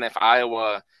 that even if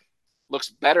Iowa looks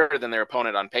better than their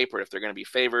opponent on paper, if they're going to be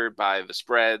favored by the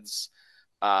spreads,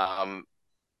 um,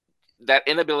 that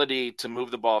inability to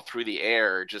move the ball through the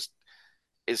air just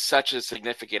is such a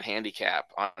significant handicap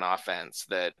on offense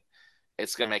that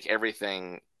it's going to make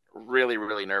everything really,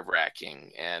 really nerve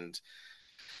wracking. And,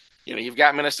 you've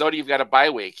got Minnesota, you've got a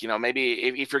bye week. Maybe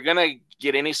if you're going to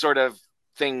get any sort of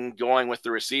thing going with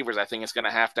the receivers, I think it's going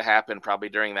to have to happen probably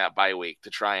during that bye week to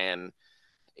try and,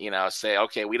 say,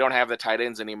 okay, we don't have the tight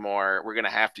ends anymore. We're going to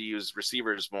have to use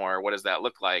receivers more. What does that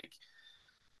look like?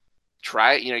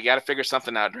 Try it. You got to figure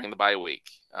something out during the bye week.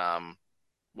 I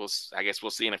guess we'll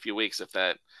see in a few weeks if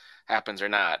that happens or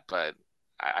not. But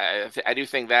I do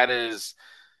think that is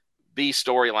the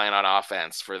storyline on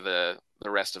offense for the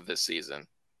rest of this season.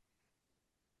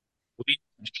 We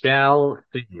shall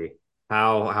see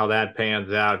how that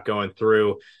pans out going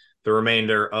through the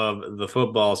remainder of the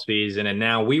football season. And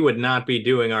now we would not be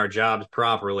doing our jobs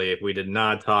properly if we did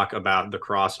not talk about the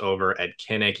crossover at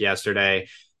Kinnick yesterday.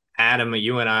 Adam,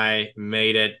 you and I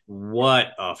made it.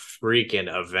 What a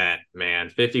freaking event, man.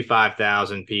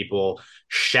 55,000 people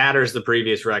shatters the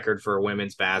previous record for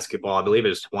women's basketball. I believe it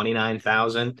was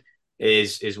 29,000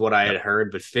 is what I had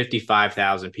heard, but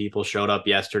 55,000 people showed up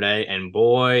yesterday. And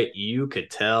boy, you could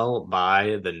tell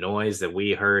by the noise that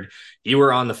we heard. You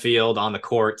were on the field, on the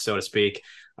court, so to speak,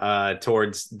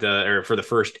 towards for the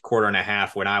first quarter and a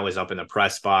half when I was up in the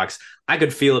press box. I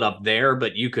could feel it up there,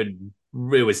 but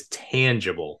it was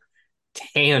tangible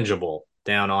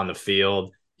down on the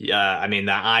field. I mean,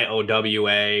 the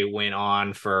IOWA went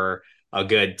on for a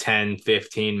good 10,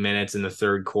 15 minutes in the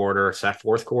third quarter,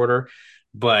 fourth quarter,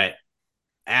 but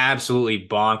absolutely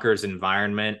bonkers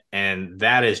environment. And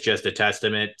that is just a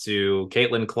testament to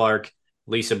Caitlin Clark,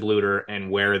 Lisa Bluter, and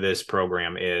where this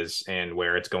program is and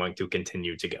where it's going to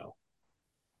continue to go.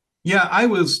 Yeah, I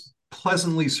was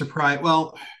pleasantly surprised.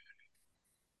 Well,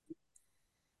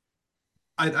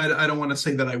 I don't want to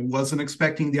say that I wasn't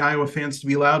expecting the Iowa fans to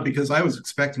be loud, because I was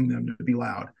expecting them to be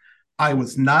loud. I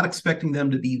was not expecting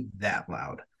them to be that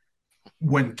loud.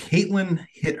 When Caitlin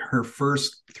hit her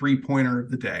first three-pointer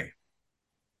of the day,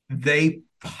 they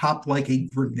popped like a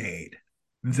grenade.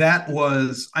 That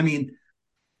was, I mean,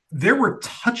 there were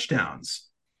touchdowns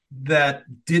that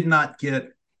did not get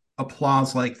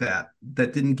applause like that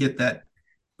didn't get that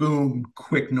boom,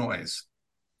 quick noise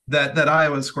that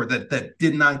Iowa scored, that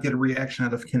did not get a reaction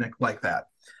out of Kinnick like that.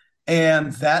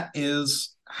 And that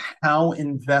is how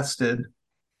invested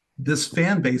this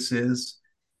fan base is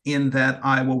in that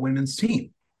Iowa women's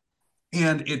team.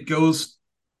 And it goes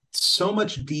so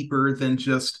much deeper than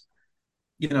just,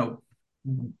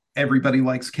 everybody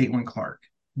likes Caitlin Clark.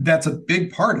 That's a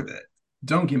big part of it.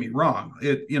 Don't get me wrong.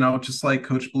 It, just like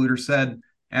Coach Bluter said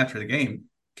after the game,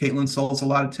 Caitlin sells a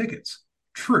lot of tickets.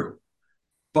 True.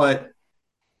 But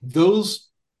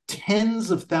those tens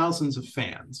of thousands of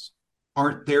fans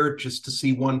aren't there just to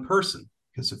see one person,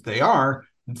 because if they are,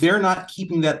 they're not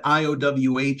keeping that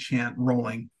IOWA chant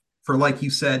rolling for, like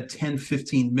you said, 10,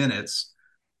 15 minutes.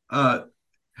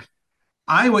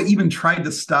 Iowa even tried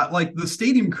to stop, like the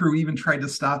stadium crew even tried to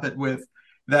stop it with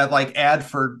that like ad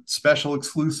for special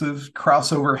exclusive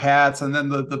crossover hats, and then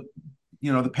the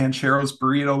Pancheros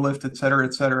burrito lift, et cetera,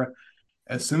 et cetera.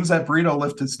 As soon as that burrito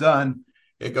lift is done,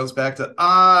 it goes back to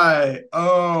IOWA.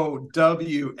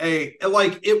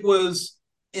 Like, it was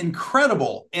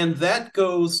incredible. And that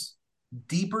goes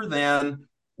deeper than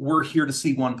we're here to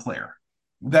see one player.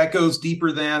 That goes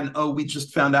deeper than, we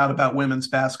just found out about women's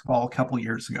basketball a couple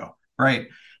years ago, right?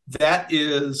 That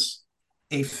is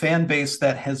a fan base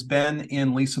that has been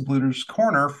in Lisa Bluter's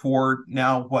corner for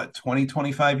now, 20,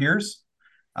 25 years?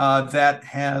 That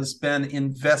has been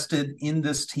invested in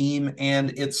this team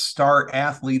and its star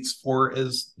athletes for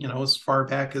as far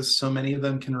back as so many of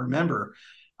them can remember.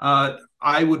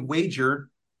 I would wager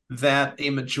that a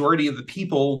majority of the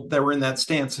people that were in that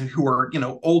stance, who are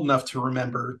old enough to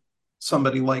remember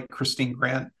somebody like Christine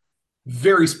Grant,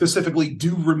 very specifically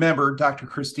do remember Dr.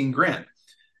 Christine Grant,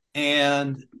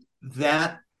 and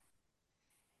that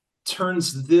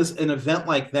turns an event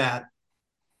like that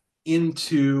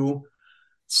into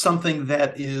something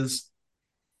that is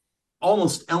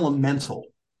almost elemental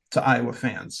to Iowa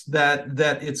fans, that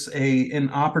it's an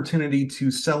opportunity to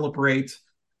celebrate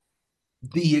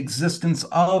the existence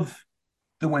of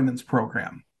the women's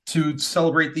program, to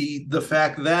celebrate the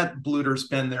fact that Bluter's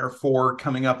been there for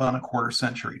coming up on a quarter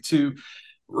century,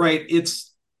 right?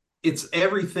 It's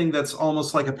everything that's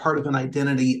almost like a part of an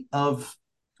identity of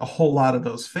a whole lot of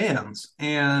those fans.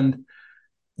 And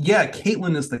yeah,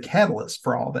 Caitlin is the catalyst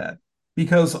for all that,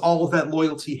 because all of that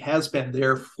loyalty has been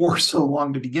there for so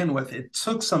long to begin with. It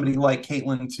took somebody like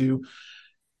Caitlin to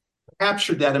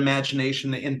capture that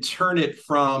imagination and turn it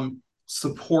from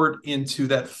support into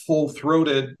that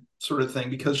full-throated sort of thing,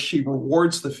 because she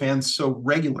rewards the fans so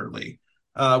regularly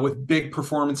with big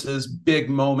performances, big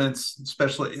moments,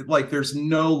 especially like there's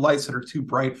no lights that are too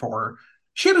bright for her.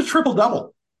 She had a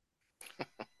triple-double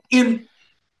in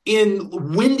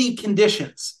windy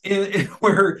conditions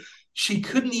where she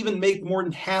couldn't even make more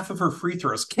than half of her free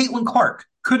throws. Caitlin Clark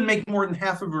couldn't make more than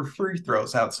half of her free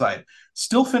throws outside.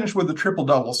 Still finished with a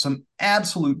triple-double, some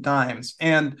absolute dimes.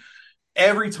 And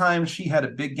every time she had a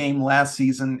big game last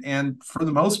season, and for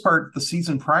the most part, the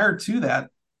season prior to that,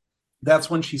 that's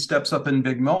when she steps up in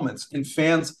big moments. And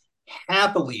fans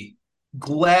happily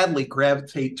gladly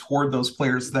gravitate toward those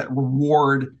players that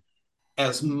reward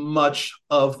as much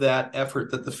of that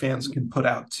effort that the fans can put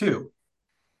out too.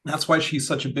 That's why she's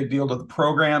such a big deal to the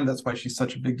program. That's why she's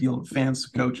such a big deal to fans,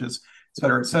 to coaches, et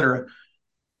cetera, et cetera.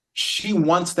 She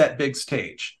wants that big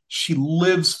stage. She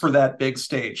lives for that big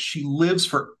stage. She lives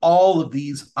for all of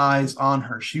these eyes on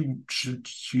her. She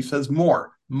says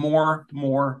more, more,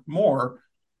 more, more,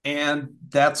 and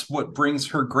that's what brings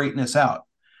her greatness out.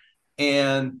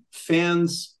 And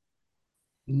fans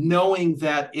knowing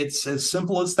that it's as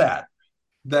simple as that,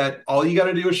 that all you got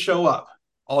to do is show up.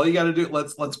 All you got to do,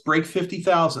 let's break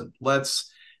 50,000.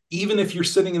 Let's, even if you're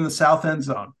sitting in the south end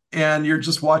zone and you're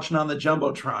just watching on the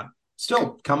Jumbotron,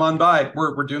 still come on by.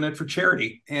 We're doing it for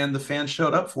charity. And the fans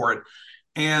showed up for it.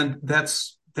 And that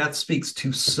speaks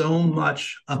to so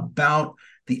much about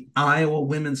the Iowa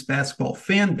women's basketball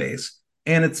fan base.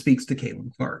 And it speaks to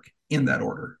Caitlin Clark in that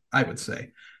order, I would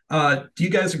say. Do you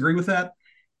guys agree with that?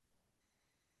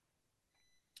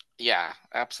 Yeah,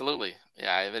 absolutely.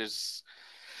 Yeah, there's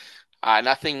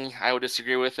nothing I would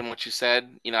disagree with in what you said.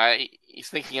 He's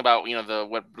thinking about, the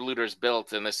what Bluder's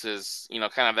built, and this is,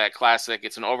 kind of that classic.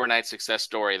 It's an overnight success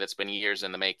story that's been years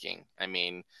in the making. I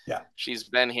mean, Yeah. she's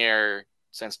been here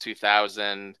since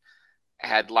 2000,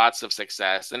 had lots of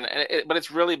success, but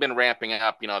it's really been ramping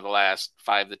up, the last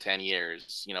 5 to 10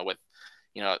 years. With,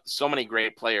 so many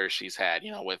great players she's had.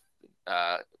 With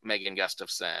Megan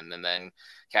Gustafson, and then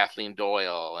Kathleen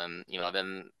Doyle, and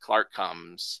then Clark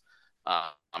comes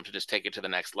to just take it to the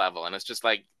next level. And it's just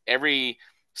like every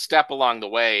step along the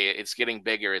way, it's getting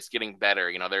bigger, it's getting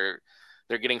better.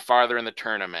 They're getting farther in the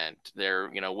tournament. They're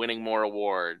winning more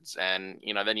awards, and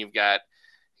then you've got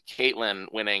Caitlin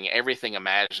winning everything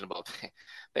imaginable.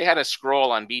 They had a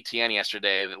scroll on BTN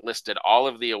yesterday that listed all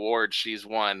of the awards she's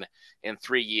won in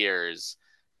 3 years,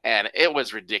 and it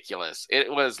was ridiculous.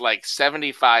 It was like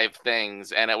 75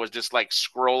 things, and it was just like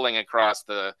scrolling across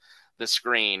the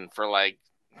screen for like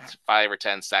 5 or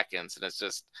 10 seconds, and it's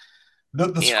just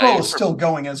The scroll is still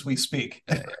going as we speak.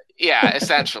 yeah,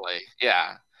 essentially,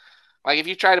 yeah. Like if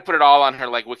you try to put it all on her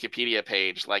like Wikipedia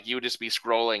page, like you would just be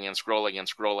scrolling and scrolling and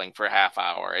scrolling for a half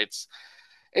hour.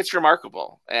 It's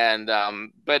remarkable, and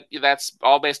but that's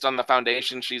all based on the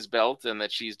foundation she's built, and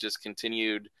that she's just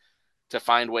continued to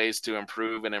find ways to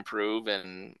improve and improve,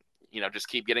 and just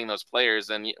keep getting those players.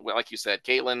 And like you said,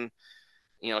 Caitlin,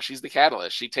 she's the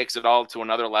catalyst. She takes it all to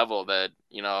another level that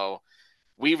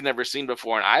we've never seen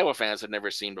before, and Iowa fans have never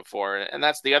seen before. And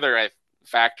that's the other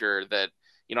factor that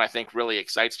I think really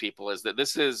excites people, is that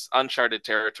this is uncharted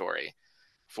territory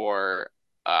for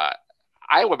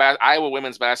Iowa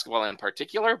women's basketball in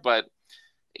particular, but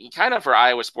kind of for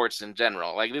Iowa sports in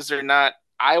general. Like these are not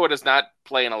Iowa does not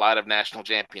play in a lot of national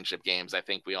championship games. I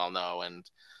think we all know, and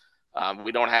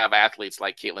we don't have athletes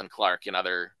like Caitlin Clark in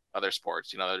other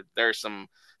sports. There's some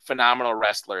phenomenal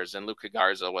wrestlers, and Luka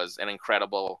Garza was an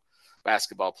incredible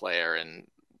basketball player, and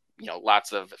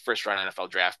lots of first round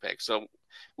NFL draft picks. So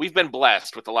we've been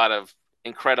blessed with a lot of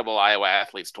incredible Iowa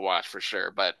athletes to watch for sure.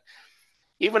 But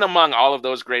even among all of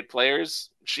those great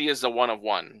players, she is a one of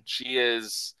one. She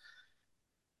is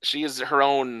her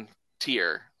own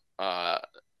tier,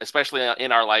 especially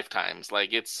in our lifetimes.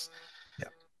 Like Yeah.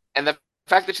 and the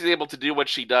fact that she's able to do what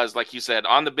she does, like you said,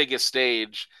 on the biggest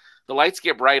stage, the lights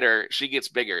get brighter, she gets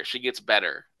bigger, she gets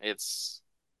better. It's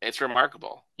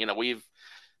remarkable.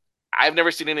 I've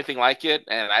never seen anything like it,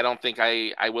 and I don't think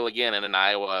I will again in an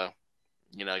Iowa,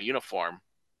 uniform.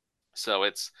 So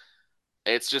it's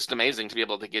just amazing to be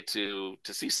able to get to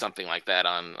see something like that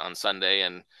on Sunday,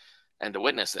 and to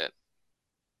witness it.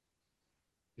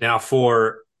 Now,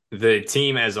 for the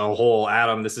team as a whole,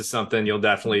 Adam, this is something you'll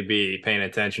definitely be paying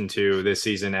attention to this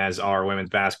season as our women's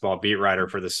basketball beat writer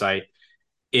for the site,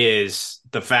 is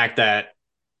the fact that,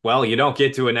 well, you don't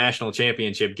get to a national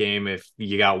championship game if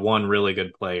you got one really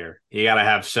good player. You got to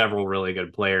have several really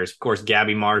good players. Of course,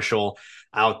 Gabby Marshall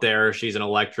out there. She's an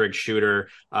electric shooter.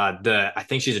 I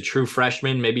think she's a true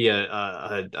freshman, maybe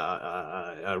a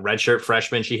redshirt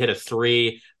freshman. She hit a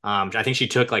three. I think she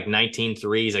took like 19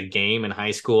 threes a game in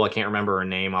high school. I can't remember her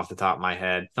name off the top of my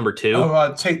head. Number two.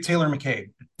 Oh, Taylor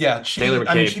McCabe. Yeah, Taylor McCabe.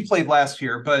 I mean, she played last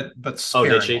year, but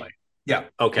sparingly. Oh, did she? Yeah.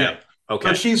 Okay. Yeah. Okay.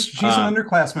 But she's an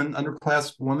underclass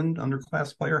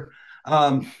player.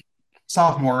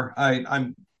 Sophomore.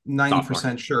 I'm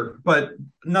 90% sure, but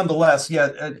nonetheless,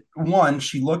 yeah. One,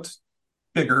 she looked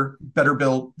bigger, better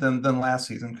built than last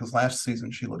season, because last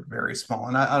season she looked very small,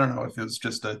 and I don't know if it was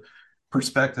just a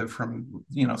perspective from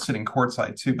sitting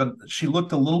courtside too, but she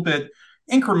looked a little bit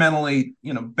incrementally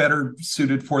better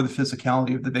suited for the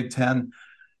physicality of the Big Ten.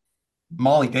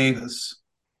 Molly Davis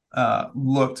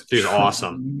looked She's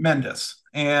awesome, tremendous,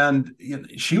 And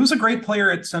she was a great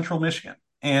player at Central Michigan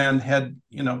and had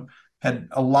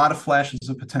a lot of flashes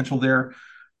of potential there.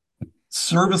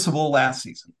 Serviceable last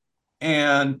season,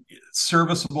 and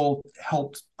serviceable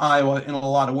helped Iowa in a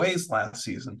lot of ways last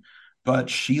season. But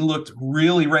she looked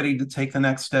really ready to take the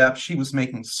next step. She was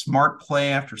making smart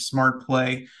play after smart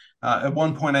play. At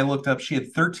one point, I looked up, she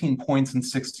had 13 points in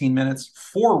 16 minutes,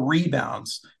 4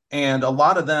 rebounds, and a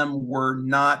lot of them were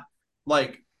not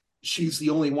like she's the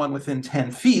only one within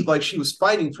 10 feet. Like, she was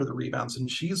fighting for the rebounds, and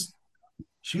she's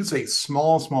a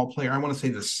small player. I want to say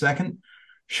the second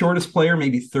shortest player,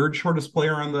 maybe third shortest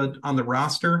player on the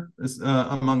roster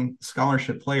among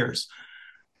scholarship players.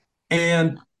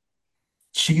 And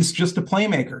she's just a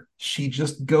playmaker. She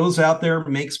just goes out there,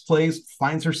 makes plays,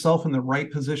 finds herself in the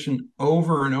right position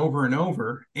over and over and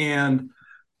over. And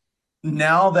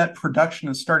now that production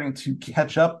is starting to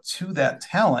catch up to that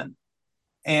talent.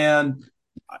 And,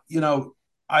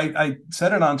 I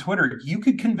said it on Twitter. You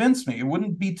could convince me. It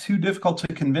wouldn't be too difficult to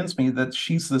convince me that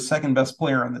she's the second best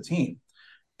player on the team.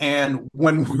 And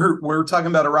when we're talking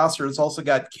about a roster, it's also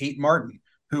got Kate Martin,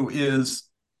 who is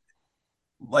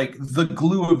like the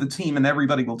glue of the team, and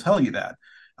everybody will tell you that.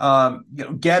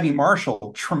 Gabby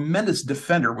Marshall, tremendous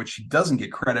defender, which she doesn't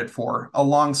get credit for,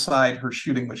 alongside her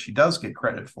shooting, which she does get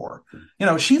credit for.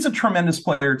 She's a tremendous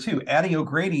player too. Addie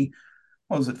O'Grady,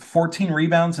 what was it, 14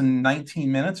 rebounds in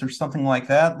 19 minutes or something like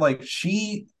that? Like,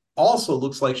 she also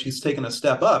looks like she's taken a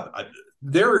step up.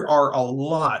 There are a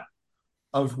lot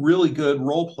of really good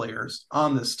role players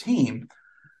on this team.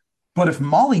 But if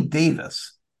Molly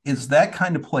Davis is that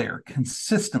kind of player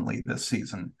consistently this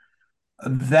season,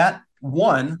 that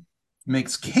one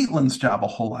makes Caitlin's job a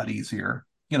whole lot easier.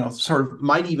 Sort of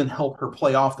might even help her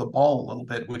play off the ball a little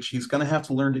bit, which she's going to have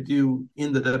to learn to do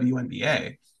in the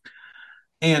WNBA.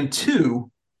 And two,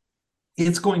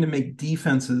 it's going to make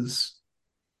defenses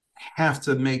have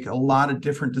to make a lot of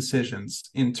different decisions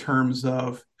in terms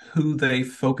of who they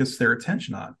focus their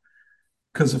attention on.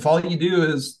 Because if all you do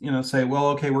is, say, well,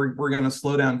 okay, we're going to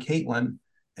slow down Caitlin,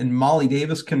 and Molly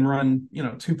Davis can run,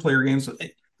 2-player games.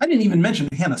 I didn't even mention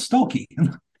Hannah Stuelke.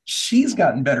 She's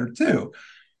gotten better too.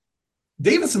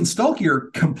 Davis and Stuelke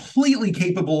are completely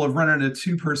capable of running a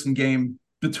 2-person game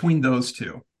between those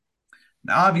two.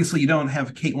 Now, obviously, you don't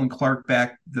have Caitlin Clark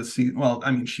back this season. Well,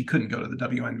 I mean, she couldn't go to the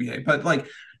WNBA, but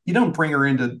you don't bring her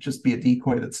in to just be a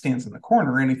decoy that stands in the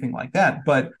corner or anything like that.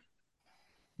 But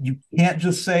you can't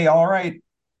just say, all right,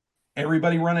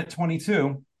 everybody run at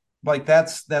 22.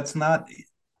 That's not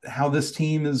how this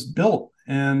team is built.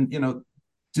 And,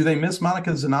 do they miss Monica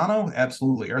Zanano?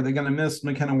 Absolutely. Are they going to miss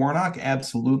McKenna Warnock?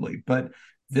 Absolutely. But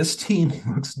this team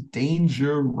looks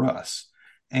dangerous.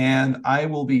 And I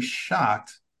will be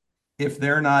shocked if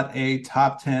they're not a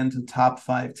top 10 to top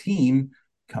 5 team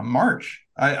come March.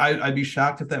 I'd be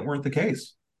shocked if that weren't the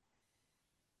case.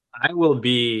 I will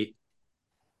be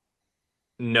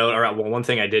one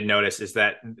thing I did notice is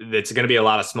that it's going to be a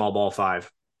lot of small ball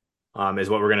 5, is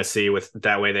what we're going to see. With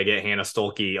that way, they get Hannah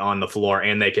Stuelke on the floor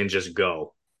and they can just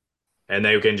go.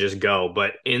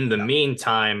 But in the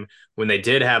meantime, when they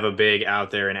did have a big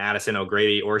out there in Addison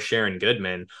O'Grady or Sharon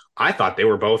Goodman, I thought they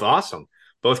were both awesome.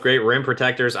 Both great rim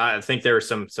protectors. I think there were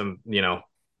some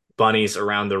bunnies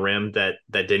around the rim that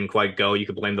didn't quite go. You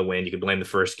could blame the wind. You could blame the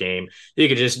first game. You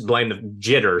could just blame the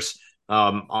jitters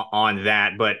on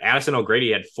that. But Addison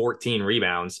O'Grady had 14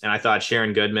 rebounds, and I thought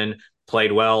Sharon Goodman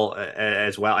played well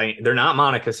as well. I mean, they're not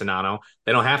Monica Sonano.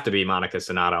 They don't have to be Monica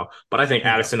Sonano. But I think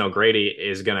Addison O'Grady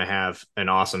is going to have an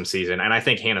awesome season, and I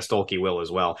think Hannah Stuelke will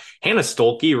as well. Hannah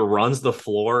Stuelke runs the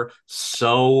floor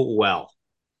so well.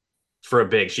 For a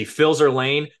big, she fills her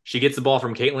lane, she gets the ball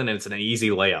from Caitlin, and it's an easy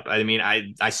layup. I mean,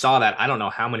 I saw that I don't know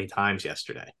how many times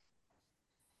yesterday.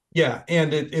 Yeah,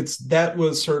 and that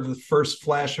was sort of the first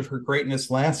flash of her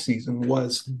greatness last season,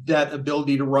 was that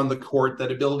ability to run the court,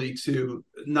 that ability to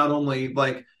not only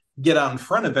get out in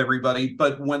front of everybody,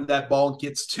 but when that ball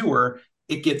gets to her,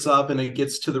 it gets up and it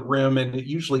gets to the rim, and it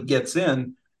usually gets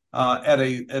in at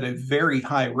a very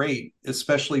high rate,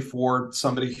 especially for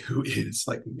somebody who is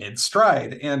mid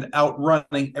stride and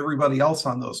outrunning everybody else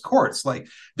on those courts.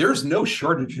 There's no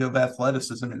shortage of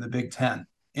athleticism in the Big Ten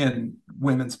in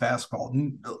women's basketball.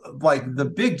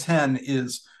 The Big Ten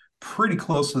is pretty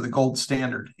close to the gold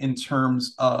standard in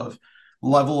terms of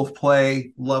level of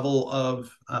play, level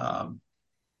of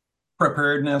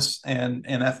preparedness, and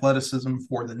athleticism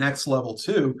for the next level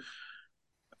too.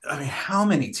 I mean, how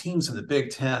many teams in the Big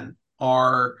Ten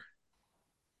are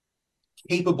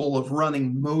capable of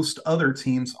running most other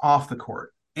teams off the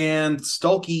court? And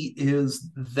Stuelke is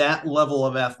that level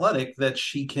of athletic that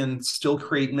she can still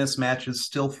create mismatches,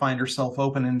 still find herself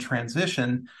open in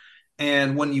transition,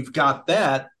 And when you've got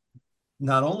that,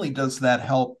 not only does that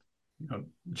help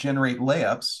generate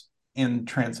layups in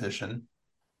transition,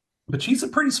 but she's a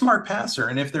pretty smart passer.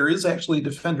 And if there is actually a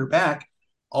defender back,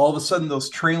 all of a sudden those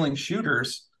trailing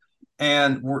shooters,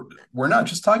 and we're not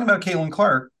just talking about Caitlin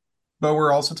Clark, but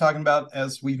we're also talking about,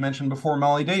 as we've mentioned before,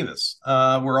 Molly Davis.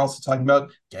 We're also talking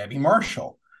about Gabby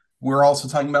Marshall. We're also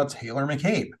talking about Taylor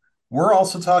McCabe. We're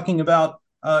also talking about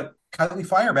Kylie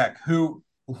Fireback, who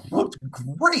looked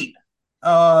great.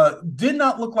 Did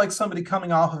not look like somebody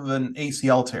coming off of an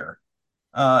ACL tear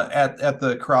at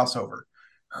the crossover.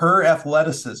 Her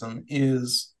athleticism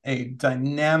is a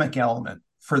dynamic element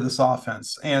for this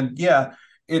offense. And yeah,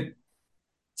 it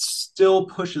still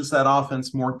pushes that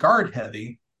offense more guard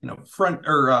heavy, front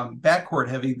or backcourt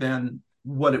heavy than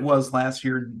what it was last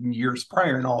year, years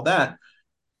prior, and all that.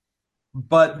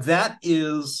 But that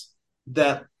is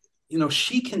that,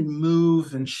 she can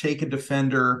move and shake a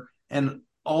defender and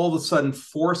all of a sudden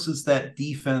forces that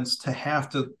defense to have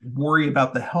to worry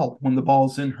about the help when the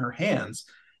ball's in her hands.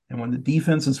 And when the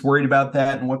defense is worried about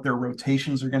that and what their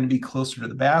rotations are going to be closer to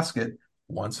the basket,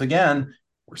 once again,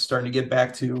 we're starting to get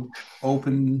back to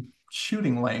open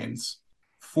shooting lanes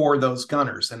for those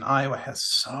gunners. And Iowa has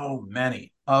so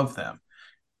many of them.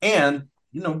 And,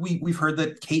 we've heard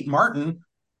that Kate Martin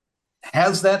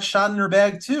has that shot in her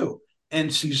bag too.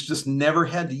 And she's just never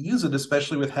had to use it,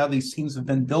 especially with how these teams have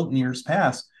been built in years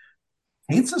past.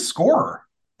 Kate's a scorer.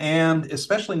 And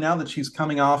especially now that she's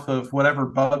coming off of whatever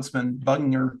bug's been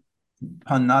bugging her,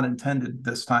 pun not intended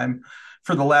this time,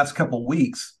 for the last couple of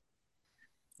weeks,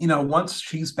 once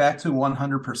she's back to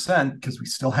 100%, because we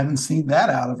still haven't seen that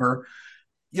out of her,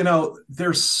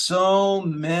 there's so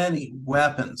many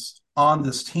weapons on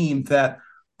this team that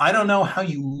I don't know how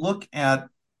you look at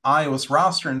Iowa's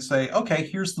roster and say, okay,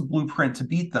 here's the blueprint to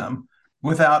beat them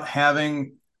without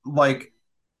having like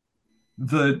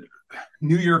the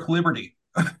New York Liberty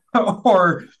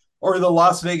or the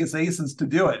Las Vegas Aces to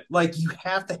do it. Like, you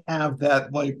have to have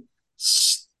that like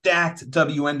stacked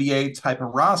WNBA type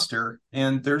of roster,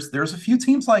 and there's a few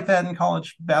teams like that in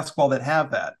college basketball that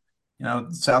have that.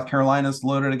 South Carolina's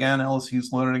loaded again,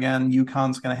 LSU's loaded again,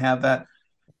 UConn's going to have that.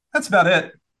 That's about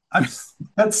it. I'm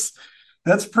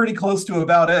that's pretty close to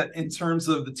about it in terms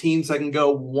of the teams that can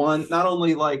go one, not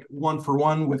only like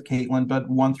 1-for-1 with Caitlin, but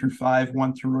 1-through-5,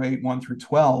 1-through-8,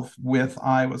 1-through-12 with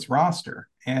Iowa's roster.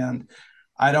 And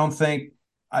I don't think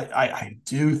I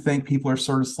do think people are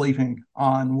sort of sleeping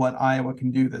on what Iowa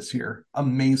can do this year,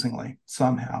 amazingly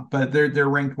somehow. But they're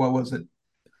ranked, what was it,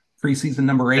 preseason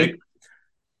number 8?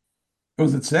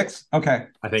 Was it 6? Okay,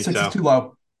 I think 6 so. is too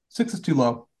low. 6 is too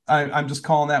low. I'm just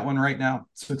calling that one right now.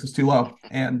 6 is too low.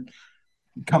 And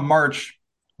come March,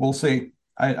 we'll see.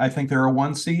 I think they're a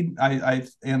 1 seed. I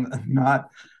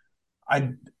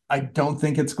don't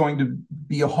think it's going to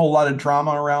be a whole lot of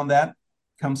drama around that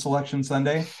come Selection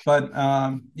Sunday, but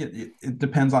it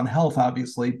depends on health,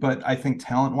 obviously. But I think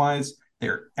talent-wise,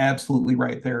 they're absolutely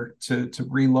right there to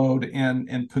reload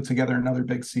and put together another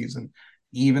big season,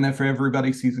 even if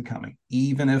everybody sees it coming,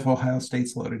 even if Ohio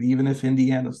State's loaded, even if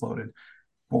Indiana's loaded.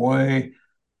 Boy,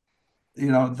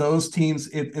 those teams,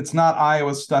 it's not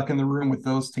Iowa stuck in the room with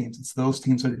those teams. It's those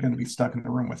teams that are going to be stuck in the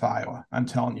room with Iowa. I'm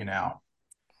telling you now.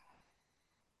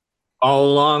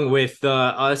 All along with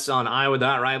us on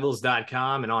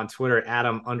iowa.rivals.com and on Twitter,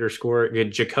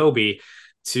 Adam_Jacoby,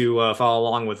 to follow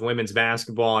along with women's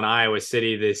basketball in Iowa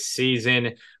City this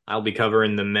season. I'll be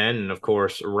covering the men, and of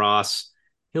course, Ross,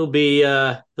 he'll be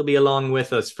along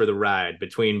with us for the ride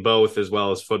between both, as well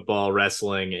as football,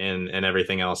 wrestling, and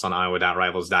everything else on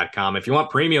iowa.rivals.com. If you want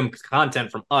premium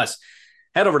content from us,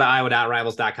 head over to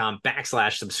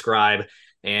iowa.rivals.com/subscribe.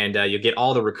 And you'll get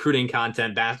all the recruiting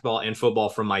content, basketball and football,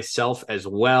 from myself as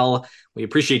well. We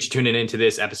appreciate you tuning into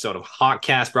this episode of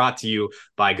Hawkcast, brought to you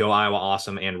by Go Iowa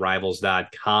Awesome and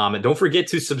Rivals.com. And don't forget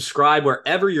to subscribe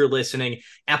wherever you're listening: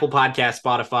 Apple Podcast,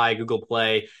 Spotify, Google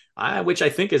Play, which I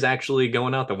think is actually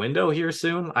going out the window here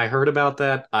soon. I heard about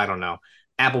that. I don't know.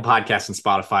 Apple Podcasts and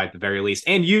Spotify at the very least,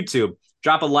 and YouTube.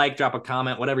 Drop a like, drop a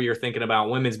comment, whatever you're thinking about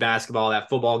women's basketball, that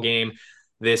football game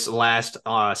this last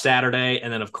Saturday.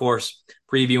 And then, of course,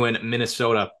 previewing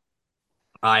Minnesota,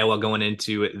 Iowa going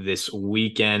into this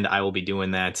weekend. I will be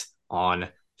doing that on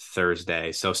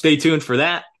Thursday. So stay tuned for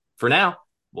that. For now,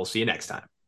 we'll see you next time.